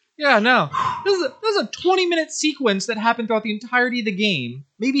cool. Yeah, no. This is a 20-minute sequence that happened throughout the entirety of the game.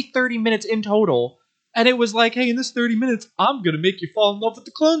 Maybe 30 minutes in total. And it was like, hey, in this 30 minutes, I'm gonna make you fall in love with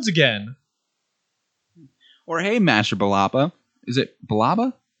the clones again. Or, hey, Master Balaba. Is it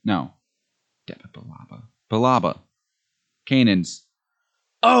Balaba? No. Balaba. Balaba. Kanan's.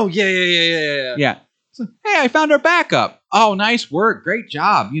 Oh, yeah. Yeah. So, hey, I found our backup. Oh, nice work. Great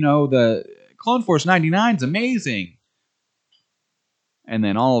job. You know, the Clone Force 99 is amazing. And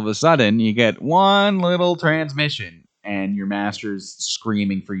then all of a sudden, you get one little transmission, and your master's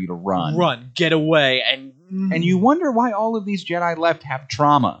screaming for you to run. Run, get away, and you wonder why all of these Jedi left have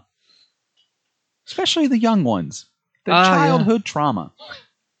trauma. Especially the young ones. The childhood trauma.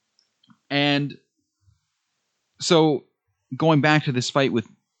 And so, going back to this fight with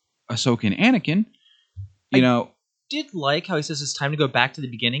Ahsoka and Anakin, you know... did like how he says it's time to go back to the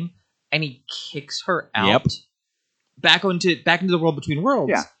beginning, and he kicks her out back into the world between worlds.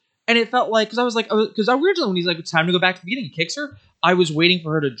 Yeah. And it felt like, because originally when he's like, it's time to go back to the beginning, he kicks her, I was waiting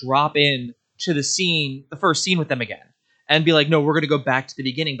for her to drop in to the first scene with them again, and be like, no, we're going to go back to the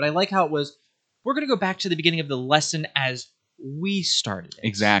beginning. But I like how it was, we're going to go back to the beginning of the lesson as we started it.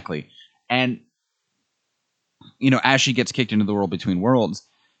 Exactly. And, you know, as she gets kicked into the world between worlds,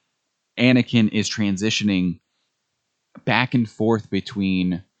 Anakin is transitioning back and forth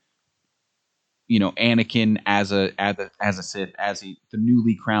between, you know, Anakin as a Sith, the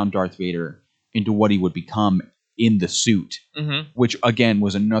newly crowned Darth Vader, into what he would become in the suit, which again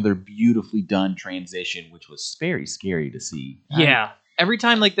was another beautifully done transition, which was very scary to see. Yeah, every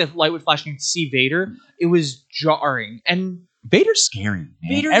time like the light would flash and you'd see Vader, it was jarring. And Vader's scary, man.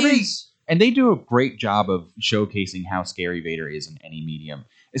 Vader is. And they do a great job of showcasing how scary Vader is in any medium,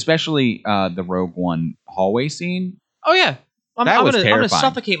 especially the Rogue One hallway scene. Oh yeah, I'm gonna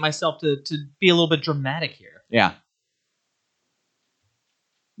suffocate myself to be a little bit dramatic here. Yeah,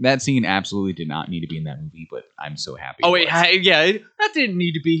 that scene absolutely did not need to be in that movie, but I'm so happy. Oh wait, yeah, that didn't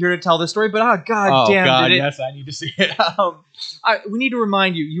need to be here to tell this story, but yes, I need to see it. We need to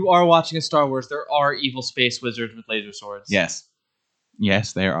remind you, you are watching a Star Wars. There are evil space wizards with laser swords.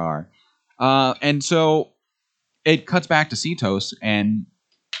 Yes, there are. And so it cuts back to Cetos, and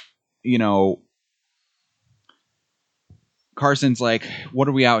you know, Carson's like, "What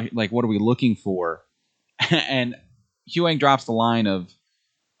are we out? Like, what are we looking for?" And Huang drops the line of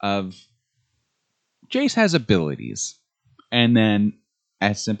Jace has abilities, and then,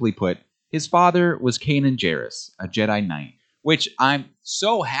 as simply put, his father was Kanan Jarrus, a Jedi Knight. Which I'm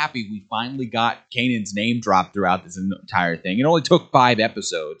so happy we finally got Kanan's name dropped throughout this entire thing. It only took 5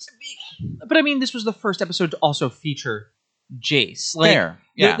 episodes. But I mean, this was the first episode to also feature Jace. Fair.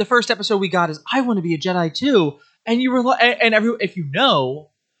 Yeah. The first episode we got is, I want to be a Jedi too. And you were like, if you know,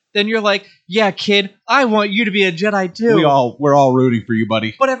 then you're like, yeah, kid, I want you to be a Jedi too. We're all rooting for you,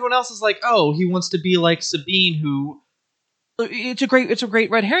 buddy. But everyone else is like, oh, he wants to be like Sabine, who... It's a great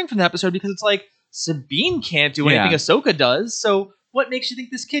red herring from the episode, because it's like, Sabine can't do anything Ahsoka does, so what makes you think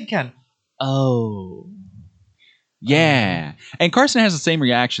this kid can? Oh. Yeah. And Carson has the same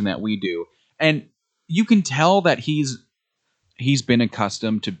reaction that we do. And you can tell that he's been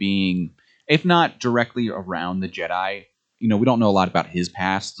accustomed to being, if not directly around the Jedi, you know, we don't know a lot about his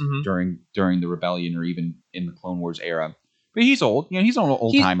past during the Rebellion or even in the Clone Wars era. But he's old. You know, he's an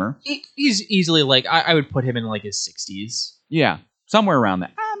old timer. He's easily like, I would put him in like his 60s. Yeah. Somewhere around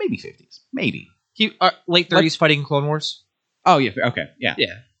that. Maybe 50s. Maybe. He late 30s fighting Clone Wars. Oh yeah, okay, yeah.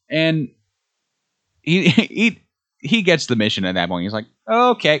 And he gets the mission at that point. He's like,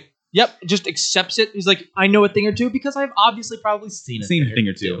 okay, yep, just accepts it. He's like, I know a thing or two because I've obviously probably seen a thing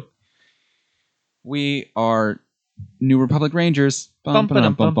or two. We are New Republic Rangers. Bum,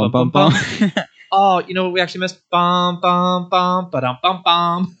 ba-dum, bum, bum, bum, bum. Oh, you know what we actually missed? Bum bum bum ba-dum bum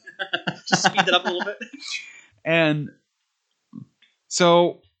bum. Just speed it up a little bit. And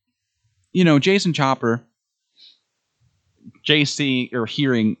so, you know, Jason Chopper,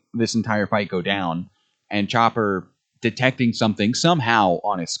 hearing this entire fight go down, and Chopper detecting something somehow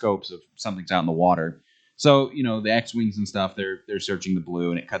on his scopes of something's out in the water. So, the X-Wings and stuff, they're searching the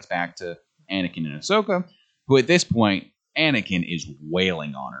blue, and it cuts back to Anakin and Ahsoka, who at this point, Anakin is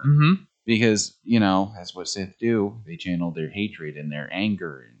wailing on her. Mm-hmm. Because, that's what Sith do. They channel their hatred and their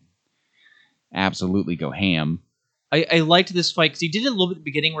anger and absolutely go ham. I liked this fight because he did it a little bit at the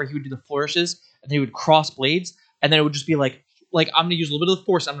beginning where he would do the flourishes and then he would cross blades and then it would just be like I'm going to use a little bit of the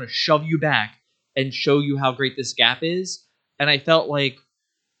force. I'm going to shove you back and show you how great this gap is. And I felt like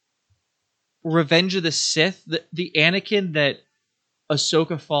Revenge of the Sith, the Anakin that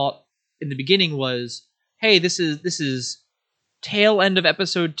Ahsoka fought in the beginning was, hey, this is tail end of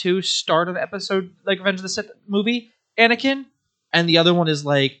episode 2, start of episode like Revenge of the Sith movie, Anakin. And the other one is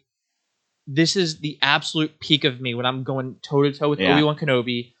like, this is the absolute peak of me when I'm going toe to toe with Obi-Wan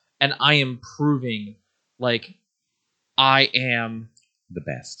Kenobi, and I am proving like I am the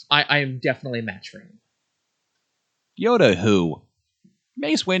best. I am definitely a match for him. Yoda who?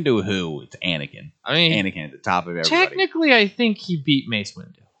 Mace Windu who? It's Anakin. I mean, Anakin at the top of everybody. Technically, I think he beat Mace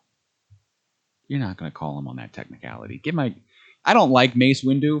Windu. You're not going to call him on that technicality. I don't like Mace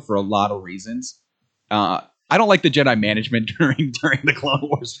Windu for a lot of reasons. I don't like the Jedi management during the Clone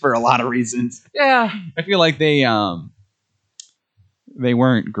Wars for a lot of reasons. Yeah, I feel like they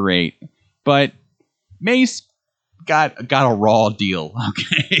weren't great, but Mace got a raw deal.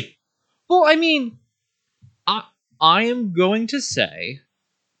 Okay. Well, I mean, I am going to say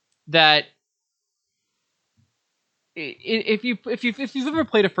that if you've ever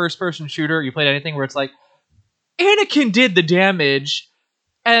played a first person shooter, you played anything where it's like Anakin did the damage.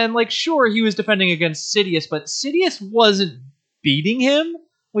 And, like, sure, he was defending against Sidious, but Sidious wasn't beating him.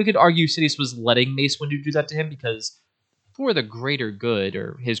 We could argue Sidious was letting Mace Windu do that to him because for the greater good,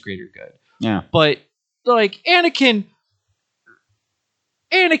 or his greater good. Yeah. But, like, Anakin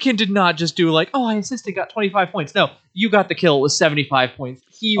did not just do, like, oh, I assisted, got 25 points. No, you got the kill. It was 75 points.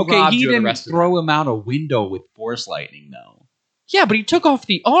 He didn't throw him out a window with Force lightning, though. Yeah, but he took off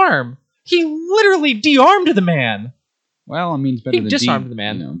the arm. He literally de-armed the man. Well, I mean, it's better than disarmed the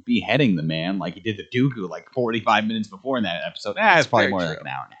man. Beheading the man like he did the Dooku like 45 minutes before in that episode. It's probably more like an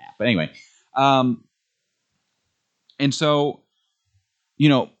hour and a half. But anyway, and so,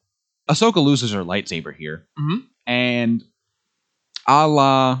 Ahsoka loses her lightsaber here, and a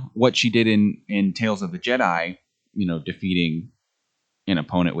la what she did in Tales of the Jedi, defeating an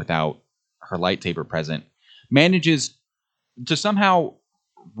opponent without her lightsaber present, manages to somehow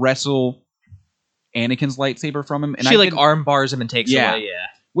wrestle Anakin's lightsaber from him, and she arm bars him and takes it away. Yeah,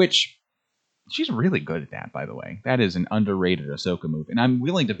 which she's really good at that. By the way, that is an underrated Ahsoka move, and I'm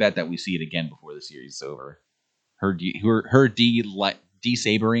willing to bet that we see it again before the series is over. Her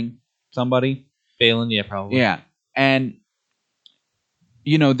desabering somebody, Balin, yeah, probably, yeah, and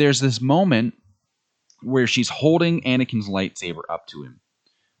there's this moment where she's holding Anakin's lightsaber up to him,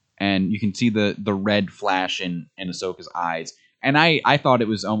 and you can see the red flash in Ahsoka's eyes, and I thought it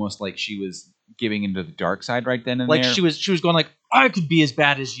was almost like she was giving into the dark side right then and like there. she was going like, I could be as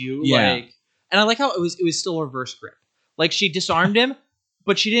bad as you. Yeah. And I like how it was still a reverse grip. Like she disarmed him,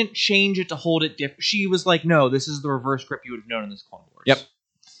 but she didn't change it to hold it different. She was like, no, this is the reverse grip you would have known in this Clone Wars. Yep.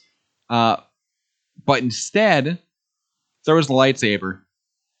 But instead throws the lightsaber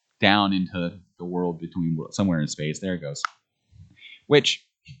down into the world between somewhere in space. There it goes. Which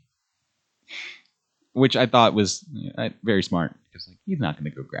I thought was very smart. Because he's not going to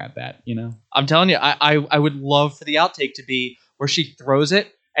go grab that, I'm telling you, I would love for the outtake to be where she throws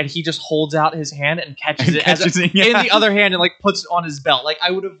it and he just holds out his hand and catches it in the other hand and puts it on his belt.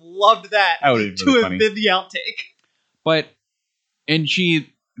 I would have loved that to have been the outtake. And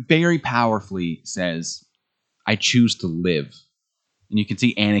she very powerfully says, "I choose to live." And you can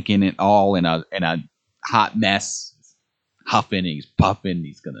see Anakin all in a hot mess, huffing, he's puffing,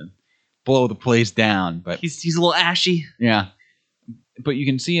 he's gonna blow the place down. But he's a little ashy. Yeah. But you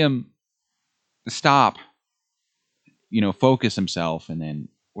can see him stop, focus himself, and then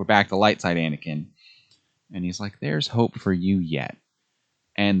we're back to light side Anakin. And he's like, there's hope for you yet.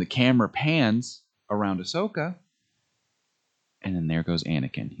 And the camera pans around Ahsoka, and then there goes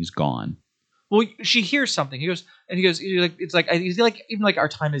Anakin. He's gone. Well, she hears something. He goes, it's like, even our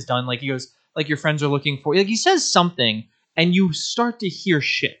time is done. He goes, your friends are looking for you. He says something, and you start to hear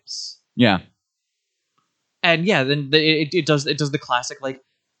ships. Yeah. And yeah, then it does the classic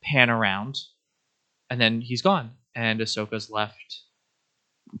pan around, and then he's gone, and Ahsoka's left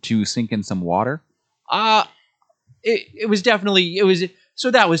to sink in some water. It was definitely so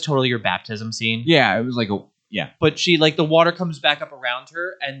that was totally your baptism scene. Yeah, it was But she the water comes back up around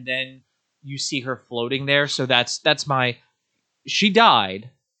her, and then you see her floating there. So that's my she died,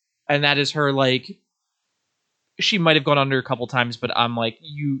 and that is her, like, she might have gone under a couple times, but I'm like,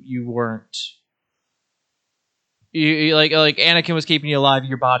 you weren't. Like Anakin was keeping you alive.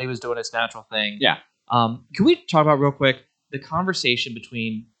 Your body was doing its natural thing. Yeah. Can we talk about real quick the conversation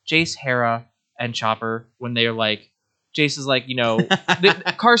between Jace, Hera, and Chopper when they're like, Jace is like,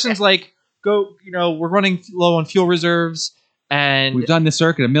 Carson's like, go, we're running low on fuel reserves, and We've done this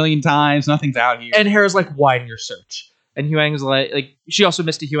circuit a million times. Nothing's out here. and Hera's like, widen your search. And Huang's like she also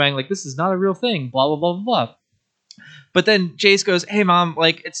missed a Huang, like, this is not a real thing. Blah blah blah blah blah. But then Jace goes, hey mom,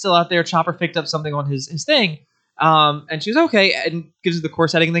 like, it's still out there. Chopper picked up something on his thing. And she goes, okay, and gives her the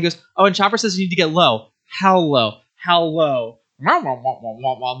course heading, and then goes, oh, and Chopper says you need to get low. How low? How low?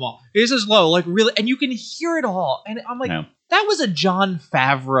 He says low, like, really, and you can hear it all. And I'm like, No. that was a Jon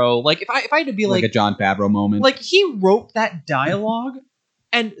Favreau. Like, if I had to be like a Jon Favreau moment. like, he wrote that dialogue,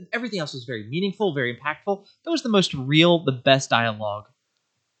 and everything else was very meaningful, very impactful. That was the most real, the best dialogue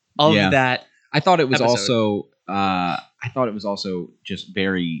of that. I thought it was episode. also just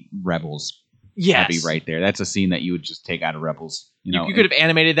very Rebels Yes. heavy right there. That's a scene that you would just take out of Rebels. You could have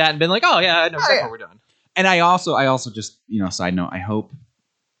animated that and been like, oh yeah, I know exactly what we're doing. And I also just, side note, I hope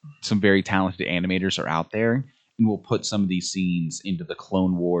some very talented animators are out there and will put some of these scenes into the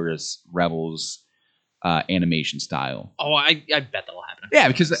Clone Wars Rebels animation style. Oh, I bet that'll happen. Yeah,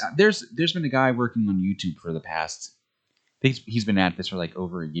 because there's been a guy working on YouTube for the past, he's been at this for like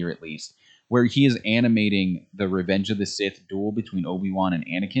over a year at least, where he is animating the Revenge of the Sith duel between Obi-Wan and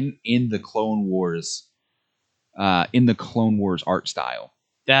Anakin in the Clone Wars art style.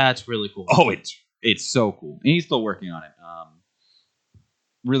 That's really cool. Oh, it's so cool. And he's still working on it.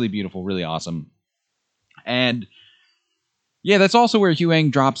 Really beautiful, really awesome. And yeah, that's also where Huang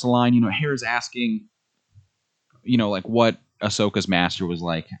drops the line. Hera's asking, like what Ahsoka's master was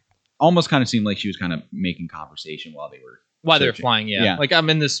like. Almost kind of seemed like she was kind of making conversation while they were flying. Yeah. Like, I'm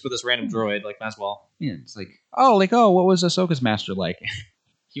in this with this random droid. Like, might as well. Yeah, it's like, what was Ahsoka's master like?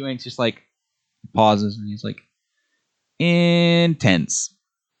 Huang's just like pauses and he's like, intense.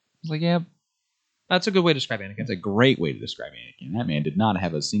 He's like, yeah, that's a good way to describe Anakin. It's a great way to describe Anakin. That man did not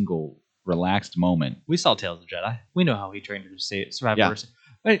have a single relaxed moment. We saw Tales of the Jedi. We know how he trained to survive Order 66.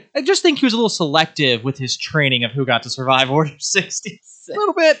 I just think he was a little selective with his training of who got to survive Order 66. A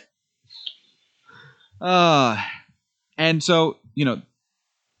little bit. And so,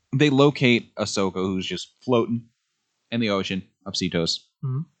 they locate Ahsoka, who's just floating in the ocean of Cetos.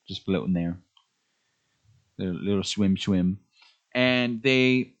 Mm-hmm. Just floating there. Little swim. And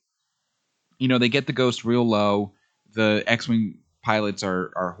they get the Ghost real low. The X-Wing pilots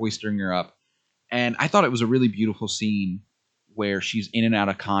are hoisting her up. And I thought it was a really beautiful scene where she's in and out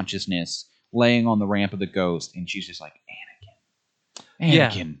of consciousness, laying on the ramp of the Ghost, and she's just like,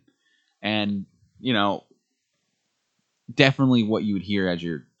 Anakin. Yeah. And, definitely what you would hear as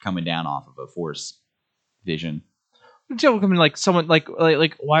you're coming down off of a Force vision. Like someone like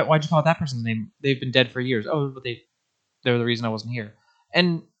why'd you call out that person's name? They've been dead for years. Oh, but they're the reason I wasn't here.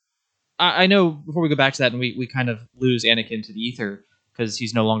 And I know before we go back to that, and we kind of lose Anakin to the ether because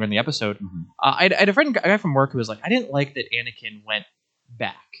he's no longer in the episode. Mm-hmm. I had a guy from work who was like, I didn't like that Anakin went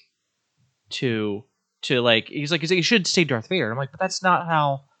back to like, he's like he should stay Darth Vader. I'm like, but that's not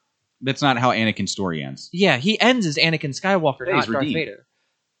how Anakin's story ends. Yeah, he ends as Anakin Skywalker, not Darth redeemed. Vader.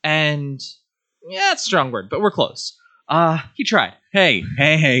 And yeah, it's a strong word, but we're close. He tried. Hey,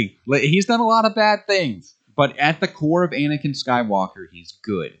 he's done a lot of bad things, but at the core of Anakin Skywalker, he's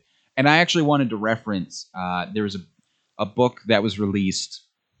good. And I actually wanted to reference, there was a book that was released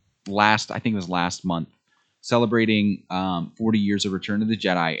I think it was last month, celebrating 40 years of Return of the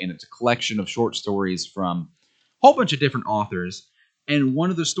Jedi, and it's a collection of short stories from a whole bunch of different authors. And one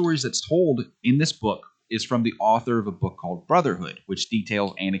of the stories that's told in this book is from the author of a book called Brotherhood, which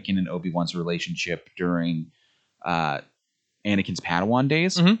details Anakin and Obi-Wan's relationship during Anakin's Padawan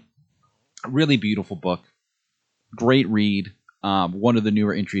days. Mm-hmm. A really beautiful book. Great read. One of the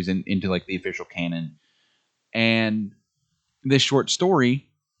newer entries into like the official canon. And this short story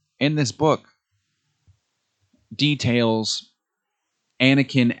in this book details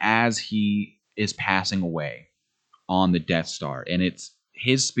Anakin as he is passing away on the Death Star. And it's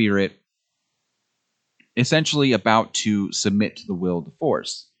his spirit essentially about to submit to the will of the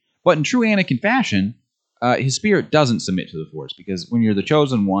Force. But in true Anakin fashion, his spirit doesn't submit to the Force, because when you're the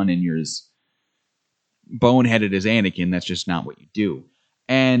chosen one and you're as boneheaded as Anakin, that's just not what you do.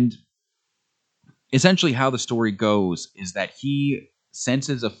 And essentially how the story goes is that he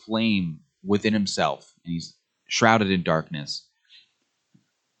senses a flame within himself, and he's shrouded in darkness.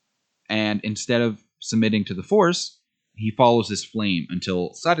 And instead of submitting to the Force, he follows this flame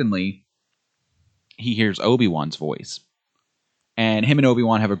until suddenly he hears Obi-Wan's voice. And him and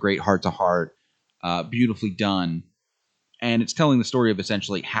Obi-Wan have a great heart-to-heart, beautifully done. And it's telling the story of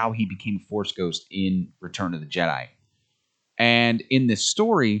essentially how he became a Force ghost in Return of the Jedi. And in this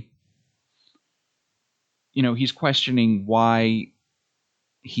story, he's questioning why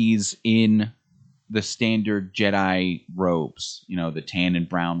he's in the standard Jedi robes, the tan and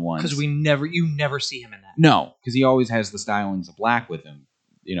brown ones. Because you never see him in that. No, because he always has the stylings of black with him,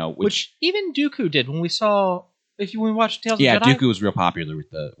 which even Dooku did when we watched Tales of yeah, Jedi. Dooku was real popular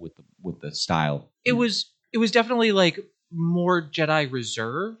with the style. It was definitely like more Jedi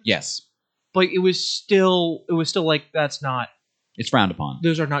reserved. Yes, but it was still like that's not. It's frowned upon.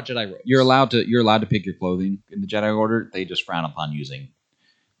 Those are not Jedi robes. You're allowed to pick your clothing in the Jedi Order. They just frown upon using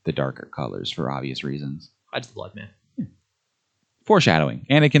the darker colors for obvious reasons. That's blood, man. Yeah. Foreshadowing.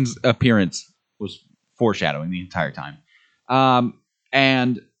 Anakin's appearance was foreshadowing the entire time.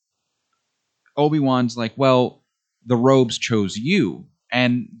 And Obi-Wan's like, well, the robes chose you.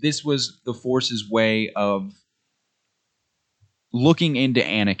 And this was the Force's way of looking into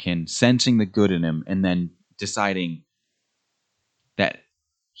Anakin, sensing the good in him, and then deciding that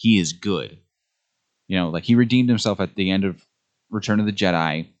he is good. Like he redeemed himself at the end of Return of the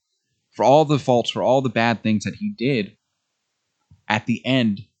Jedi for all the faults, for all the bad things that he did. At the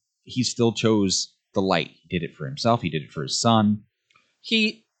end, he still chose the light. He did it for himself. He did it for his son.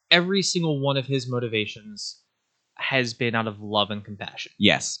 Every single one of his motivations has been out of love and compassion.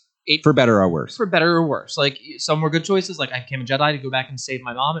 Yes. For better or worse. For better or worse. Like, some were good choices. Like, I became a Jedi to go back and save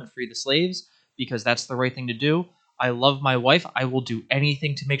my mom and free the slaves because that's the right thing to do. I love my wife. I will do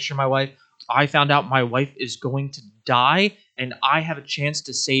anything to make sure I found out my wife is going to die and I have a chance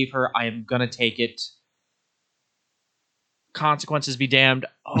to save her. I am going to take it. Consequences be damned.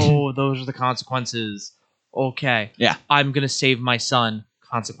 Oh, those are the consequences. Okay. Yeah. I'm going to save my son.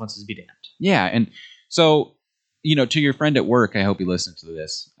 Consequences be damned. Yeah. And so, to your friend at work, I hope you listen to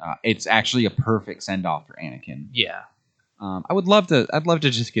this. It's actually a perfect send-off for Anakin. Yeah. I'd love to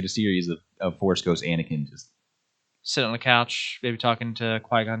just get a series of Force Ghost Anakin just sit on the couch, maybe talking to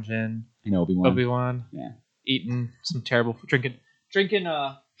Qui-Gon Jinn. Obi-Wan. Yeah. Eating some terrible drinking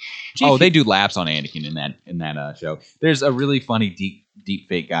they do laps on Anakin in that show. There's a really funny deep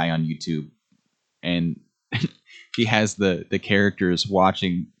fake guy on YouTube, and he has the characters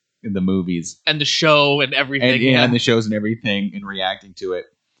watching in the movies and the show and everything, and the shows and everything, and reacting to it.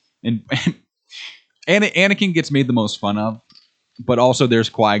 And Anakin gets made the most fun of, but also there's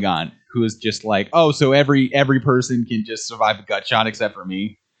Qui-Gon, who is just like, oh, so every person can just survive a gut shot except for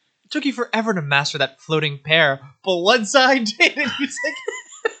me. It took you forever to master that floating pair, but once I did, and he's like,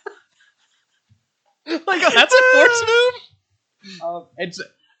 oh, that's a Force move.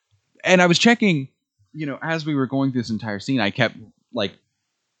 And I was checking, as we were going through this entire scene, I kept like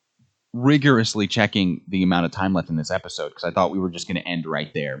rigorously checking the amount of time left in this episode because I thought we were just going to end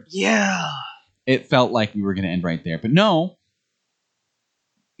right there. Yeah, it felt like we were going to end right there, but no.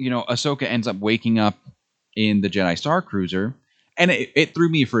 Ahsoka ends up waking up in the Jedi Star Cruiser, and it threw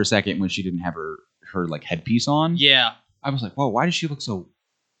me for a second when she didn't have her like headpiece on. Yeah, I was like, whoa, why does she look so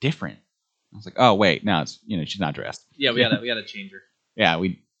different? I was like, oh wait, no, it's she's not dressed. Yeah, we gotta change her. Yeah,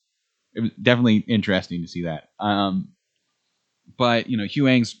 it was definitely interesting to see that. But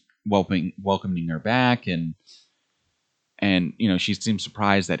Huang's welcoming her back, and she seems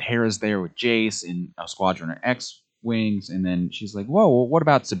surprised that Hera's there with Jace in a Squadron X-wings, and then she's like, whoa, well, what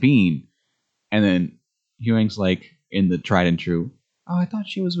about Sabine? And then Huang's like, in the tried and true, oh, I thought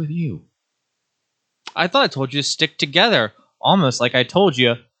she was with you. I thought I told you to stick together, almost like I told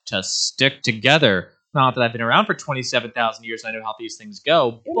you to stick together. Not that I've been around for 27,000 years and I know how these things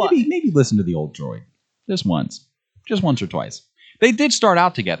go. Yeah, but maybe listen to the old droid. Just once or twice. They did start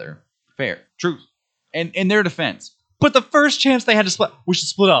out together. Fair. Truth. And in their defense. But the first chance they had to split, we should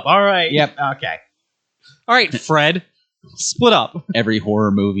split up. All right. Yep. Okay. All right, Fred. Split up. Every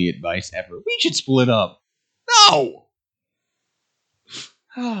horror movie advice ever. We should split up. No!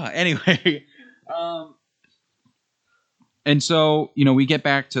 Anyway. And so, we get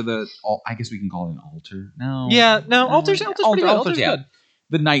back to I guess we can call it an altar. No. Yeah, no, altar's pretty good. Altar's yeah. good.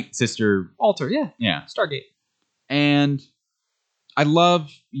 The Night Sister. Altar, yeah. Yeah. Stargate. And I love,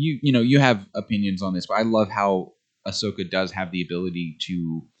 you have opinions on this, but I love how Ahsoka does have the ability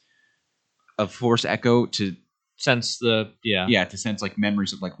to, a Force Echo to sense to sense like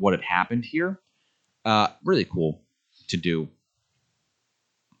memories of like what had happened here. Really cool to do.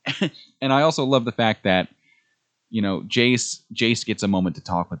 And I also love the fact that, Jace gets a moment to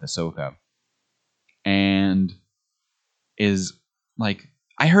talk with Ahsoka, and is like,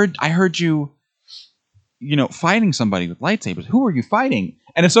 I heard you fighting somebody with lightsabers. Who are you fighting?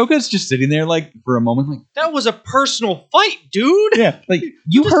 And Ahsoka's just sitting there, like, for a moment, like, that was a personal fight, dude. yeah, like,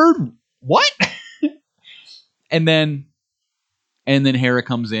 you heard what? and then Hera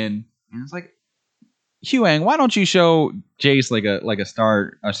comes in, and it's like, Huang, why don't you show Jace like a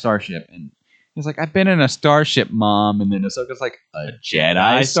starship? And he's like, I've been in a starship, Mom. And then Ahsoka's like, a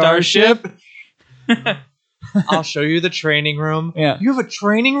Jedi starship? I'll show you the training room. Yeah. You have a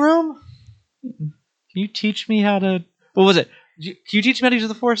training room? Can you teach me how to... What was it? Can you teach me how to use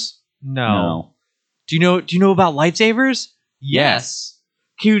the Force? No. Do you know about lightsabers? Yes.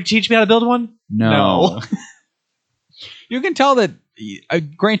 Can you teach me how to build one? No. You can tell that,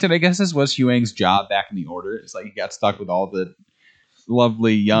 granted, I guess this was Huang's job back in the Order. It's like he got stuck with all the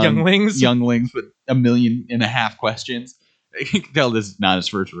lovely younglings with 1.5 million questions. You can tell this is not his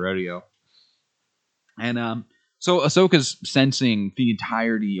first rodeo. And so Ahsoka's sensing the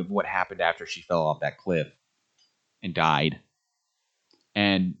entirety of what happened after she fell off that cliff and died.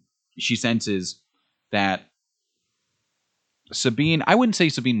 And she senses that Sabine, I wouldn't say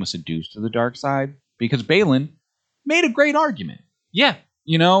Sabine was seduced to the dark side, because Balin made a great argument. Yeah.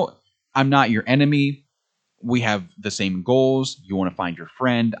 I'm not your enemy. We have the same goals. You want to find your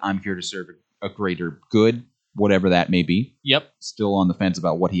friend. I'm here to serve a greater good, whatever that may be. Yep. Still on the fence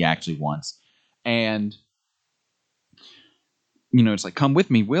about what he actually wants. And, it's like, come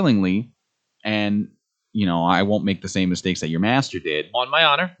with me willingly, and, I won't make the same mistakes that your master did. On my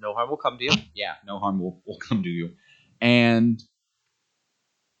honor, no harm will come to you. Yeah, no harm will come to you. And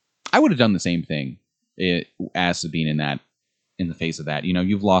I would have done the same thing as Sabine in the face of that.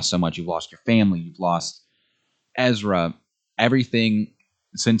 You've lost so much. You've lost your family. You've lost Ezra. Everything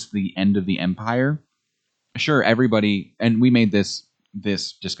since the end of the Empire. Sure, everybody, and we made this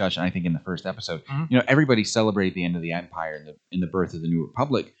discussion, I think, in the first episode. Mm-hmm. Everybody celebrated the end of the Empire in the birth of the New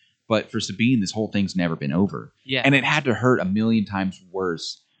Republic. But for Sabine, this whole thing's never been over. Yeah. And it had to hurt 1,000,000 times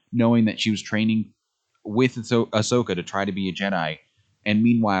worse, knowing that she was training with Ahsoka to try to be a Jedi, and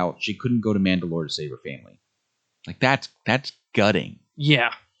meanwhile, she couldn't go to Mandalore to save her family. Like, that's gutting.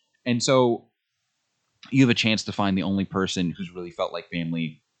 Yeah. And so you have a chance to find the only person who's really felt like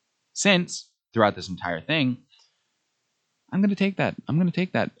family throughout this entire thing. I'm going to take that.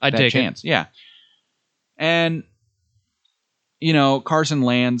 I'd take chance. Yeah. And, Carson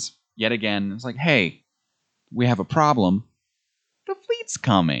lands yet again. It's like, hey, we have a problem. The fleet's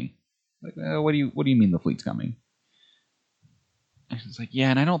coming. Like, what do you mean the fleet's coming? And it's like, yeah,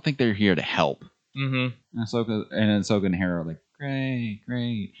 and I don't think they're here to help. Mm-hmm. And Ahsoka and Hera are like, great.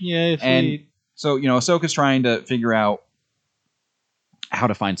 Yeah, fleet. And so, Ahsoka's trying to figure out how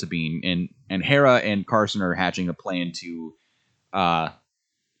to find Sabine, and Hera and Carson are hatching a plan to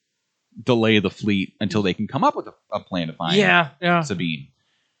delay the fleet until they can come up with a plan to find Sabine.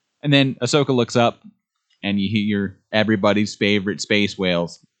 And then Ahsoka looks up, and you hear everybody's favorite space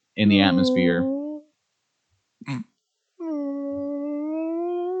whales in the atmosphere.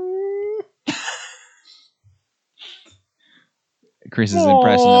 Chris's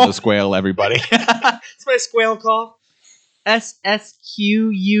impression of the squale, everybody. It's my squale cough. SSQUHALES.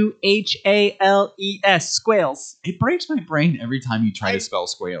 Squales. It breaks my brain every time you try to spell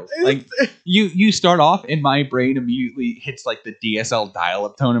squales. Like, you start off, and my brain immediately hits like the DSL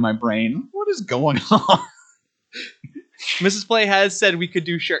dial-up tone in my brain. What is going on? Mrs. Play has said we could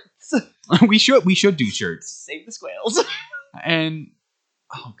do shirts. we should do shirts. Save the squales. And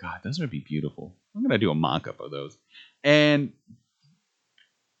oh god, those would be beautiful. I'm gonna do a mock-up of those. And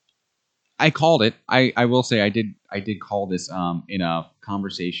I called it. I will say I did call this in a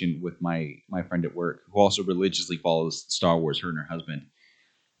conversation with my friend at work, who also religiously follows Star Wars, her and her husband.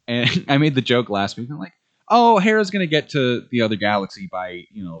 And I made the joke last week. I'm like, oh, Hera's gonna get to the other galaxy by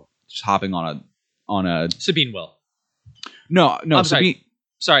just hopping on a Sabine will. No, I'm Sabine.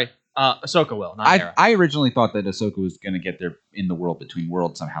 Sorry. Ahsoka will, not Hera. I originally thought that Ahsoka was gonna get there in the world between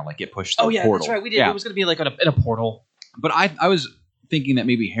worlds somehow, like get pushed through a portal. That's right. We did. It was gonna be like in a portal. But I was thinking that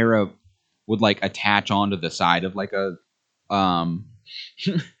maybe Hera would like attach onto the side of like a of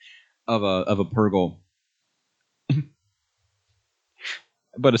a Purgle.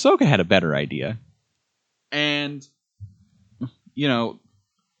 But Ahsoka had a better idea. And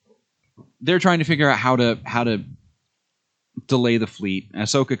they're trying to figure out how to delay the fleet. And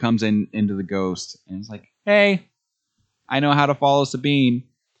Ahsoka comes into the Ghost and is like, "Hey, I know how to follow Sabine."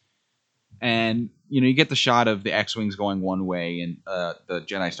 And you get the shot of the X-wings going one way and the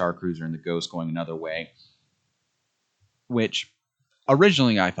Jedi Star Cruiser and the Ghost going another way. Which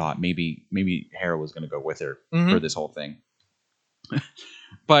originally I thought maybe Hera was going to go with her for this whole thing,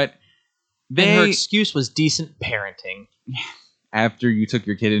 but her excuse was decent parenting. after you took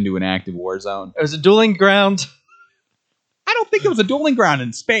your kid into an active war zone. It was a dueling ground. I don't think it was a dueling ground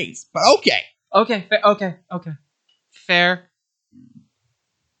in space, but okay. Okay. Fair.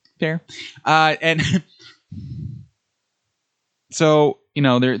 And so,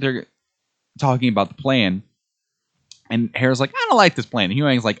 they're talking about the plan, and Hera's like, I don't like this plan. And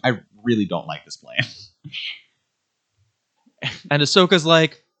Huyang's like, I really don't like this plan. And Ahsoka's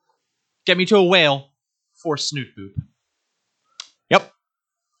like, get me to a whale. Force snoot boop. Yep.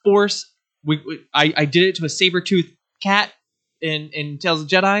 Force. I did it to a saber-toothed cat in Tales of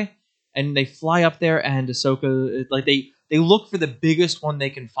Jedi, and they fly up there, and Ahsoka, like, they look for the biggest one they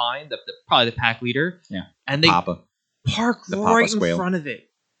can find, probably the pack leader. Yeah. And they Papa. park The right Papa in squale. front of it.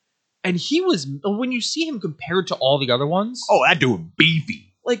 And he was, when you see him compared to all the other ones, Oh, that dude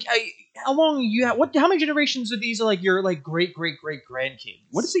beefy. like, how long you have? How many generations of these are like your like great grandkids?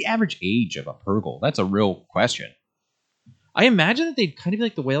 What is the average age of a Purgle? That's a real question. I imagine that they'd kind of be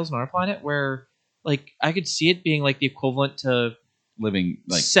like the whales on our planet, where like I could see it being like the equivalent to Living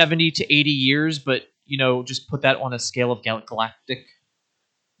like 70 to 80 years, but just put that on a scale of galactic.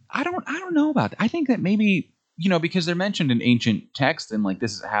 I don't know about that. I think that maybe, because they're mentioned in ancient text, and like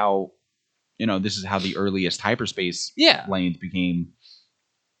this is how the earliest hyperspace lanes became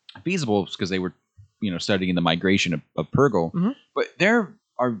feasible, because they were, studying the migration of Purgle. Mm-hmm. But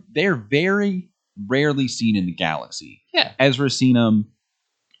they're very rarely seen in the galaxy. Yeah. Ezra's seen them,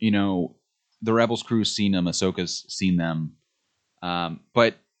 the Rebels crew's seen them, Ahsoka's seen them.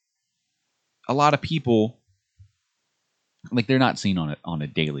 But a lot of people, like, they're not seen on a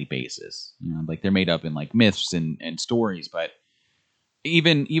daily basis. Like, they're made up in like myths and stories. But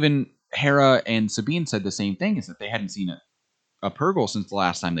even Hera and Sabine said the same thing, is that they hadn't seen a Purgle since the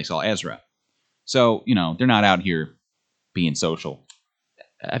last time they saw Ezra. So, they're not out here being social.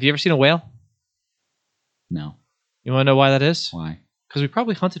 Have you ever seen a whale? No. You want to know why that is? Why? Because we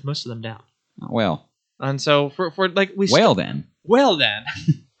probably hunted most of them down. Well. And so for like we. Well then.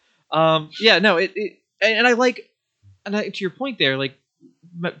 Yeah. No. And I like, to your point there, like,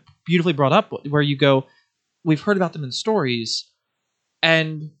 beautifully brought up, where you go, we've heard about them in stories,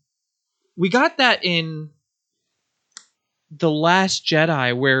 and we got that in The Last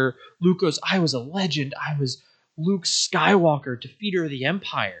Jedi, where Luke goes, I was a legend. I was Luke Skywalker, defeater of the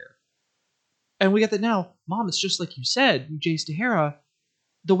Empire. And we get that now. Mom, it's just like you said, Jace to Hera.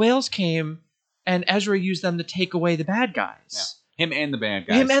 The whales came, and Ezra used them to take away the bad guys. Yeah. Him and the bad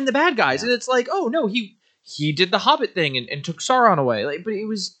guys. Yeah. And it's like, oh no, he did the Hobbit thing and took Sauron away. Like, but it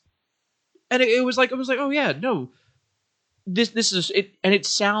was like, oh yeah, no, this is it, and it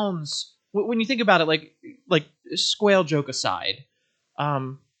sounds, when you think about it, like squale joke aside,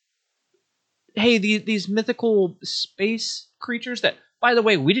 hey, these mythical space creatures that, by the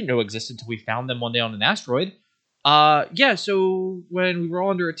way, we didn't know existed until we found them one day on an asteroid. Yeah, so when we were all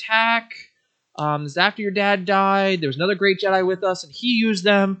under attack, this is after your dad died, there was another great Jedi with us, and he used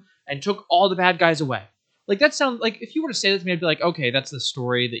them and took all the bad guys away. Like, that sounds like, if you were to say that to me, I'd be like, okay, that's the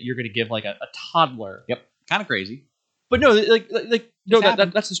story that you're going to give like a toddler. Yep, kind of crazy. But no, no,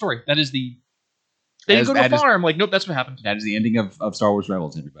 that's the story. That is the. They didn't go to a farm. Like, nope, that's what happened. That is the ending of Star Wars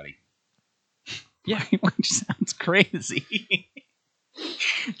Rebels, everybody. Yeah, which sounds crazy.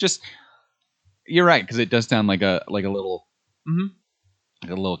 Just, you're right, because it does sound like a little,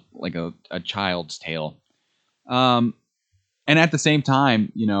 like a child's tale. And at the same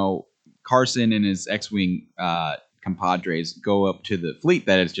time, Carson and his X-wing compadres go up to the fleet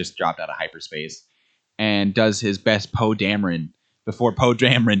that has just dropped out of hyperspace, and does his best Poe Dameron, before Poe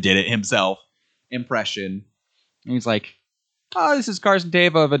Dameron did it himself, impression. And he's like, oh, this is Carson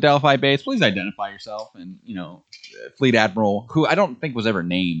Teva of Adelphi Base. Please identify yourself. And, Fleet Admiral, who I don't think was ever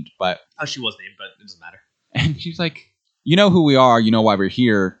named, but... Oh, she was named, but it doesn't matter. And she's like, you know who we are. You know why we're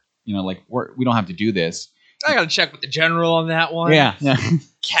here. Like, we don't have to do this. I gotta check with the general on that one. Yeah.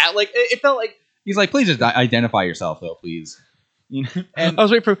 Cat, like, it felt like... He's like, please just identify yourself, though, please. And I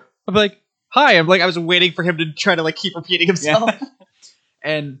was waiting for... I'm like, hi. I was waiting for him to try to, like, keep repeating himself.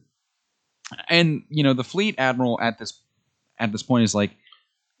 Yeah. and the Fleet Admiral at this point is like,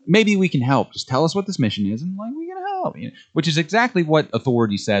 maybe we can help. Just tell us what this mission is, and like, we can help. Which is exactly what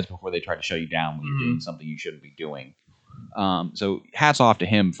authority says before they try to shut you down when you're doing something you shouldn't be doing. So hats off to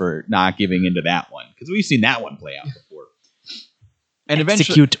him for not giving into that one, because we've seen that one play out before. And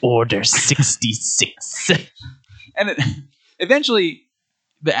Execute Order 66. And eventually,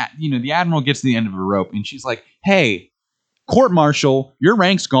 the Admiral gets to the end of a rope, and she's like, hey, court martial, your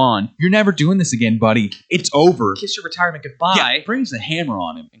rank's gone. You're never doing this again, buddy. It's over. Kiss your retirement goodbye. Yeah, brings the hammer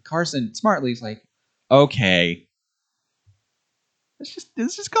on him. And Carson smartly is like, okay, let's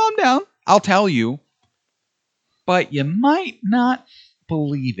just calm down. I'll tell you. but you might not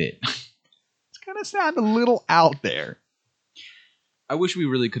believe it. It's gonna sound a little out there. I wish we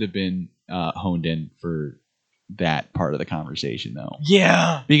really could have been honed in for that part of the conversation, though.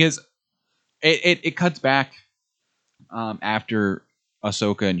 Yeah. Because it cuts back after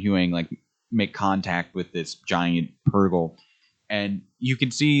Ahsoka and Huyang like make contact with this giant Purgle, and you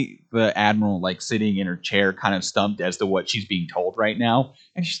can see the Admiral like sitting in her chair, kind of stumped as to what she's being told right now,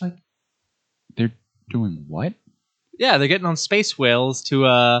 and she's like, "They're doing what? Yeah, they're getting on space whales to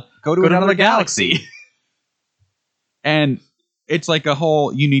Go to another galaxy." And it's like a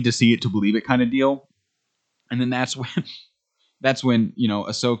whole "you need to see it to believe it" kind of deal. And then that's when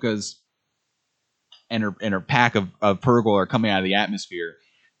Ahsoka's and her pack of Purgle are coming out of the atmosphere,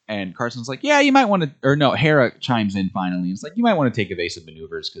 and Carson's like, "Yeah, you might want to," or no, Hera chimes in finally. It's like, "You might want to take evasive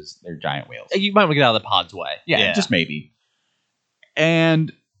maneuvers because they're giant whales. You might want to get out of the pod's way." Yeah, just maybe."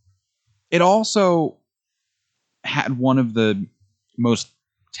 And it also had one of the most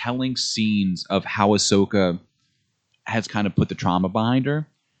telling scenes of how Ahsoka has kind of put the trauma behind her.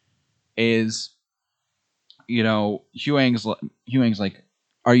 Is Huyang's like,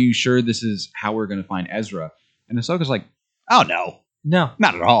 "Are you sure this is how we're going to find Ezra?" And Ahsoka's like, "Oh no, No,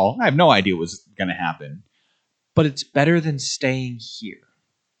 not at all. I have no idea what's going to happen." but it's better than staying here.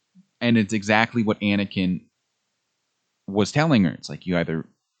 And it's exactly what Anakin was telling her. It's like, you either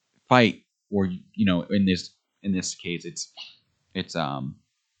fight or in this case it's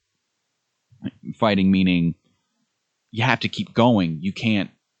fighting, meaning you have to keep going. You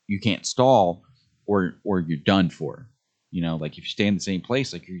can't stall or you're done for. Like if you stay in the same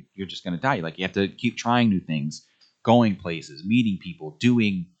place, like you're just going to die. Like you have to keep trying new things, going places, meeting people,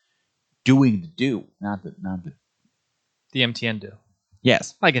 doing the do, not the The MTN do.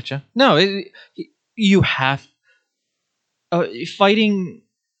 yes. I get you. No, you have fighting,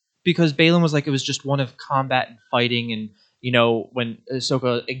 because Balin was like, it was just one of combat and fighting, and when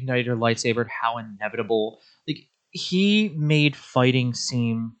Ahsoka ignited her lightsaber, how inevitable. Like, he made fighting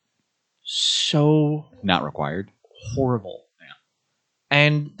seem so Not required. horrible.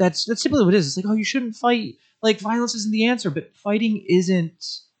 And that's simply what it is. It's like, oh, you shouldn't fight. Like, violence isn't the answer, but fighting isn't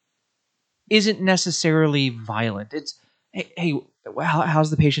necessarily violent. It's hey,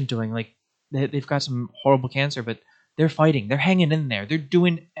 how's the patient doing? Like, they've got some horrible cancer, but they're fighting. They're hanging in there. They're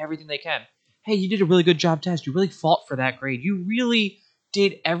doing everything they can. Hey, you did a really good job test. You really fought for that grade. You really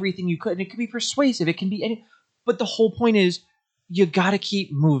did everything you could. And it could be persuasive. It can be any. But the whole point is, you got to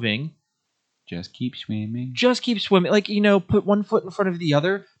keep moving. Just keep swimming. Just keep swimming. Like, put one foot in front of the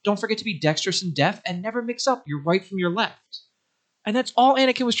other. Don't forget to be dexterous and deft, and never mix up your right from your left. And that's all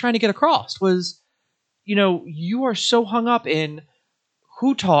Anakin was trying to get across was, you are so hung up in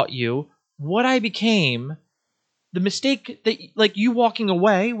who taught you, what I became, the mistake that, like, you walking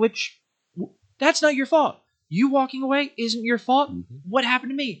away, which that's not your fault. You walking away isn't your fault. Mm-hmm. What happened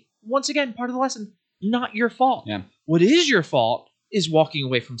to me? Once again, part of the lesson, not your fault. Yeah. What is your fault is walking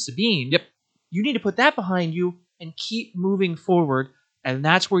away from Sabine. Yep. You need to put that behind you and keep moving forward, and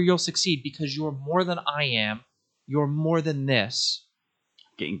that's where you'll succeed, because you're more than I am. You're more than this.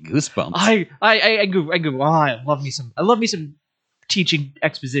 Getting goosebumps. I go. I love me some teaching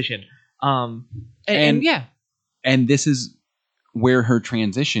exposition. And yeah. And this is where her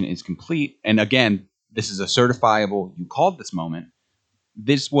transition is complete. And again, this is a certifiable. You called this moment.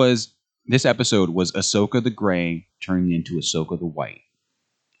 This episode was Ahsoka the Gray turning into Ahsoka the White,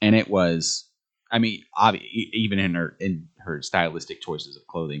 and it was. I mean, even in her stylistic choices of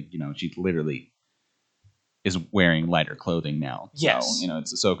clothing, she literally is wearing lighter clothing now. Yes. So,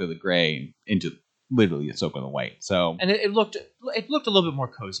 it's Ahsoka the Gray into literally Ahsoka the White. So, and it looked a little bit more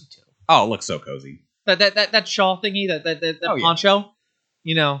cozy too. Oh, it looks so cozy. That shawl thingy, that poncho,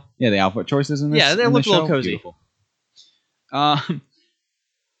 Yeah, the outfit choices in this. Yeah, they look a little cozy. Beautiful.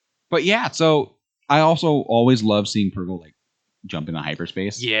 But yeah, so I also always love seeing Purgle like jump into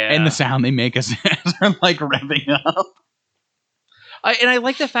hyperspace. Yeah, and the sound they make as they're like revving up. I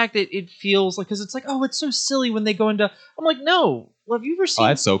like the fact that it feels like, because it's like, oh, it's so silly when they go into. I'm like, no, well, have you ever seen? Oh,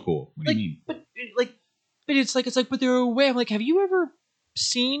 that's so cool. What do you mean? But it's like, but they're away. I'm like, have you ever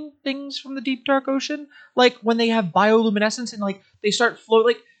seen things from the deep dark ocean? Like when they have bioluminescence and like they start float,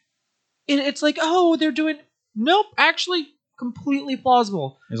 like it's like, oh, they're doing. Nope, actually, completely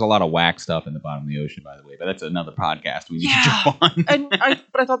plausible. There's a lot of whack stuff in the bottom of the ocean, by the way, but that's another podcast we need to jump on.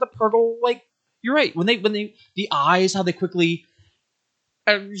 But I thought the Purgle, like, you're right, when they the eyes, how they quickly.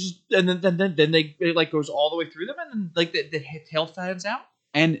 And then they it like goes all the way through them, and then like the tail fans out.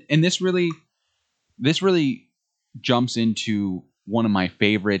 And this really jumps into one of my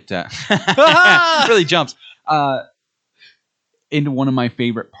favorite. Really jumps into one of my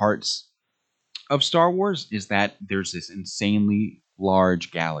favorite parts of Star Wars is that there's this insanely large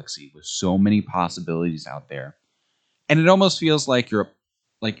galaxy with so many possibilities out there. And it almost feels like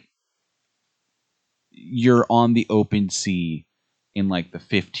you're on the open sea in like the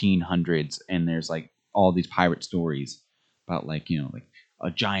 1500s, and there's like all these pirate stories about like like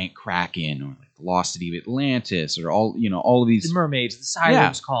a giant kraken, or like the lost city of Atlantis, or all of these The mermaids, the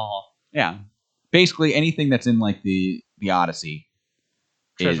Siren's Call, yeah, basically anything that's in like the Odyssey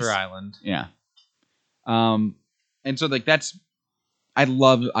Treasure is Island. yeah. And so like that's I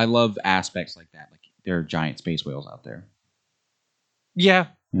love aspects like that. Like there are giant space whales out there. Yeah,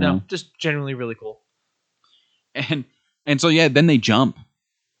 You no, know? just genuinely really cool. And so yeah, then they jump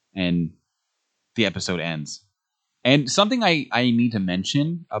and the episode ends. And something I need to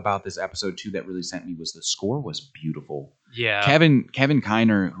mention about this episode too that really sent me was the score was beautiful. Yeah, Kevin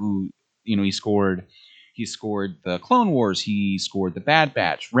Kiner, who he scored the Clone Wars, he scored the Bad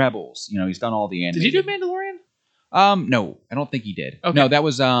Batch, Rebels. He's done all the animated. Did he do Mandalorian? No, I don't think he did. Okay. No, that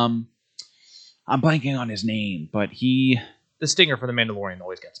was I'm blanking on his name, but he The stinger for the Mandalorian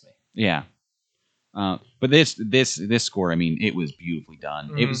always gets me. yeah. But this score, I mean, it was beautifully done.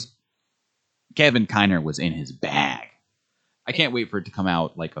 Mm-hmm. It was Kevin Kiner was in his bag. I can't wait for it to come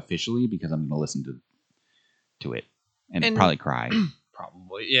out like officially because I'm going to listen to it and probably cry.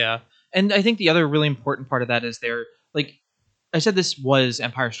 Probably, yeah. And I think the other really important part of that is like I said, this was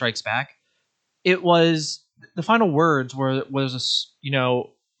Empire Strikes Back. It was the final words was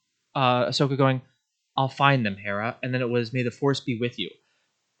Ahsoka going, "I'll find them, Hera," and then it was, "May the Force be with you."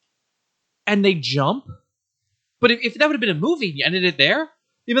 And they jump. But if that would have been a movie and you ended it there,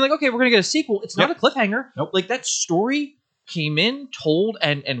 you'd be like, okay, we're gonna get a sequel. It's not a cliffhanger. Nope. Like that story came in, told,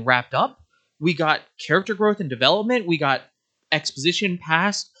 and wrapped up. We got character growth and development. We got exposition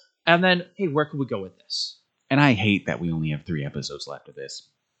passed, and then hey, where could we go with this? And I hate that we only have 3 episodes left of this.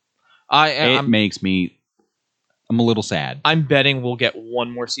 It makes me. I'm a little sad. I'm betting we'll get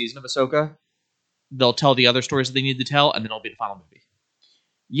one more season of Ahsoka. They'll tell the other stories that they need to tell, and then it'll be the final movie.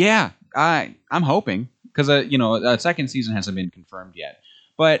 Yeah, I'm hoping because a second season hasn't been confirmed yet.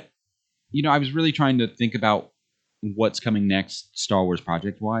 But I was really trying to think about what's coming next, Star Wars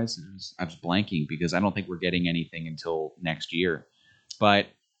project wise. I was blanking because I don't think we're getting anything until next year. But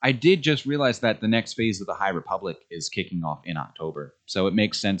I did just realize that the next phase of the High Republic is kicking off in October, so it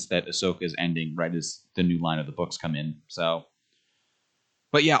makes sense that Ahsoka is ending right as the new line of the books come in. So,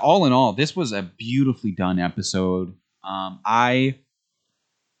 but yeah, all in all, this was a beautifully done episode. I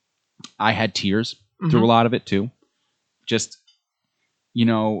had tears through a lot of it too. Just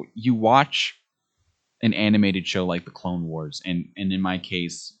you watch an animated show like the Clone Wars, and in my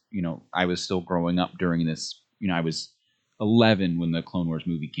case, I was still growing up during this. I was 11 when the Clone Wars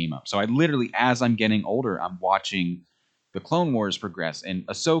movie came up. So I literally, as I'm getting older, I'm watching the Clone Wars progress, and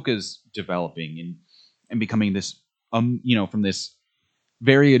Ahsoka's developing and becoming this, from this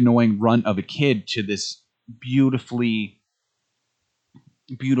very annoying runt of a kid to this beautifully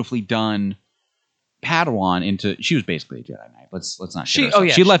done Padawan into. She was basically a Jedi Knight. Let's not.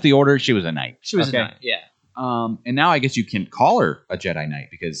 She left the Order. She was a Knight. She was a Knight. Yeah. And now I guess you can call her a Jedi Knight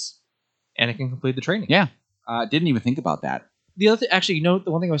because Anakin completed the training. Yeah. Didn't even think about that. The other thing, actually,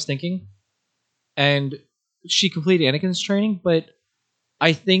 the one thing I was thinking, and she completed Anakin's training, but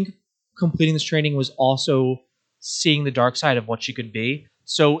I think completing this training was also seeing the dark side of what she could be.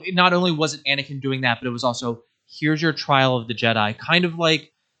 So not only was it Anakin doing that, but it was also, here's your trial of the Jedi, kind of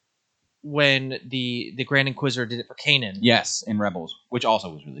like when the Grand Inquisitor did it for Kanan. Yes, in Rebels, which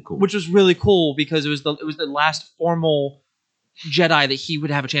also was really cool. Which was really cool because it was the last formal Jedi that he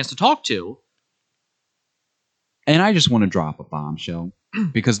would have a chance to talk to. And I just want to drop a bombshell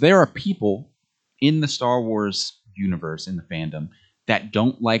because there are people in the Star Wars universe, in the fandom, that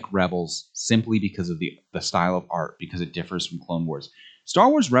don't like Rebels simply because of the style of art, because it differs from Clone Wars. Star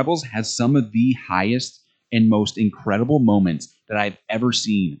Wars Rebels has some of the highest and most incredible moments that I've ever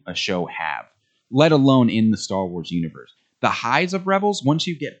seen a show have, let alone in the Star Wars universe. The highs of Rebels, once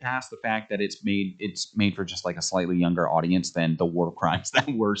you get past the fact that it's made for just like a slightly younger audience than the war crimes that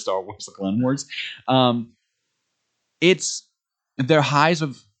were Star Wars: The Clone Wars, it's their highs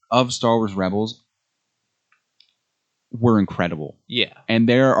of Star Wars Rebels were incredible. Yeah. And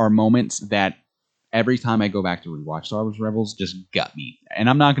there are moments that every time I go back to rewatch Star Wars Rebels just gut me. And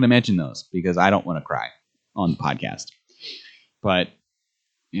I'm not going to mention those because I don't want to cry on the podcast. But,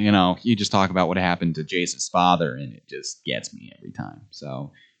 you just talk about what happened to Jason's father and it just gets me every time.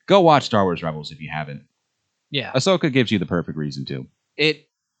 So go watch Star Wars Rebels if you haven't. Yeah. Ahsoka gives you the perfect reason to.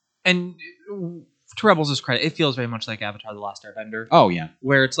 To Rebels' credit, it feels very much like Avatar: The Last Airbender. Oh, yeah.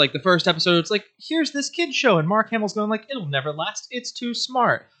 Where it's like the first episode, it's like, here's this kid show, and Mark Hamill's going like, it'll never last, it's too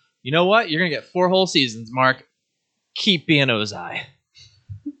smart. you know what? You're gonna get 4 whole seasons, Mark. Keep being Ozai.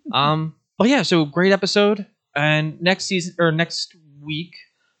 But yeah, so great episode. And next season or next week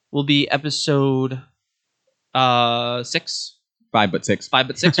will be episode 6. 5 but 6. 5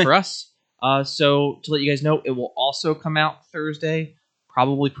 but 6 for us. So to let you guys know, it will also come out Thursday,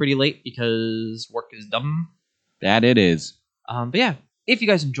 probably pretty late because work is dumb. That it is. But yeah, if you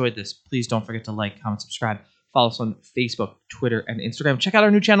guys enjoyed this, please don't forget to like, comment, subscribe. Follow us on Facebook, Twitter, and Instagram. Check out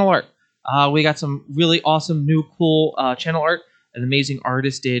our new channel art. We got some really awesome, new, cool channel art. An amazing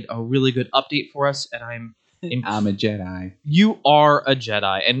artist did a really good update for us, and I'm a Jedi. You are a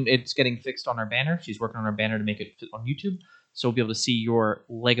Jedi, and it's getting fixed on our banner. She's working on our banner to make it fit on YouTube, so we'll be able to see your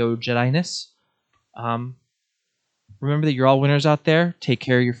Lego Jedi-ness. Remember that you're all winners out there. Take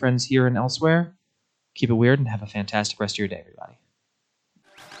care of your friends here and elsewhere. Keep it weird, and have a fantastic rest of your day, everybody.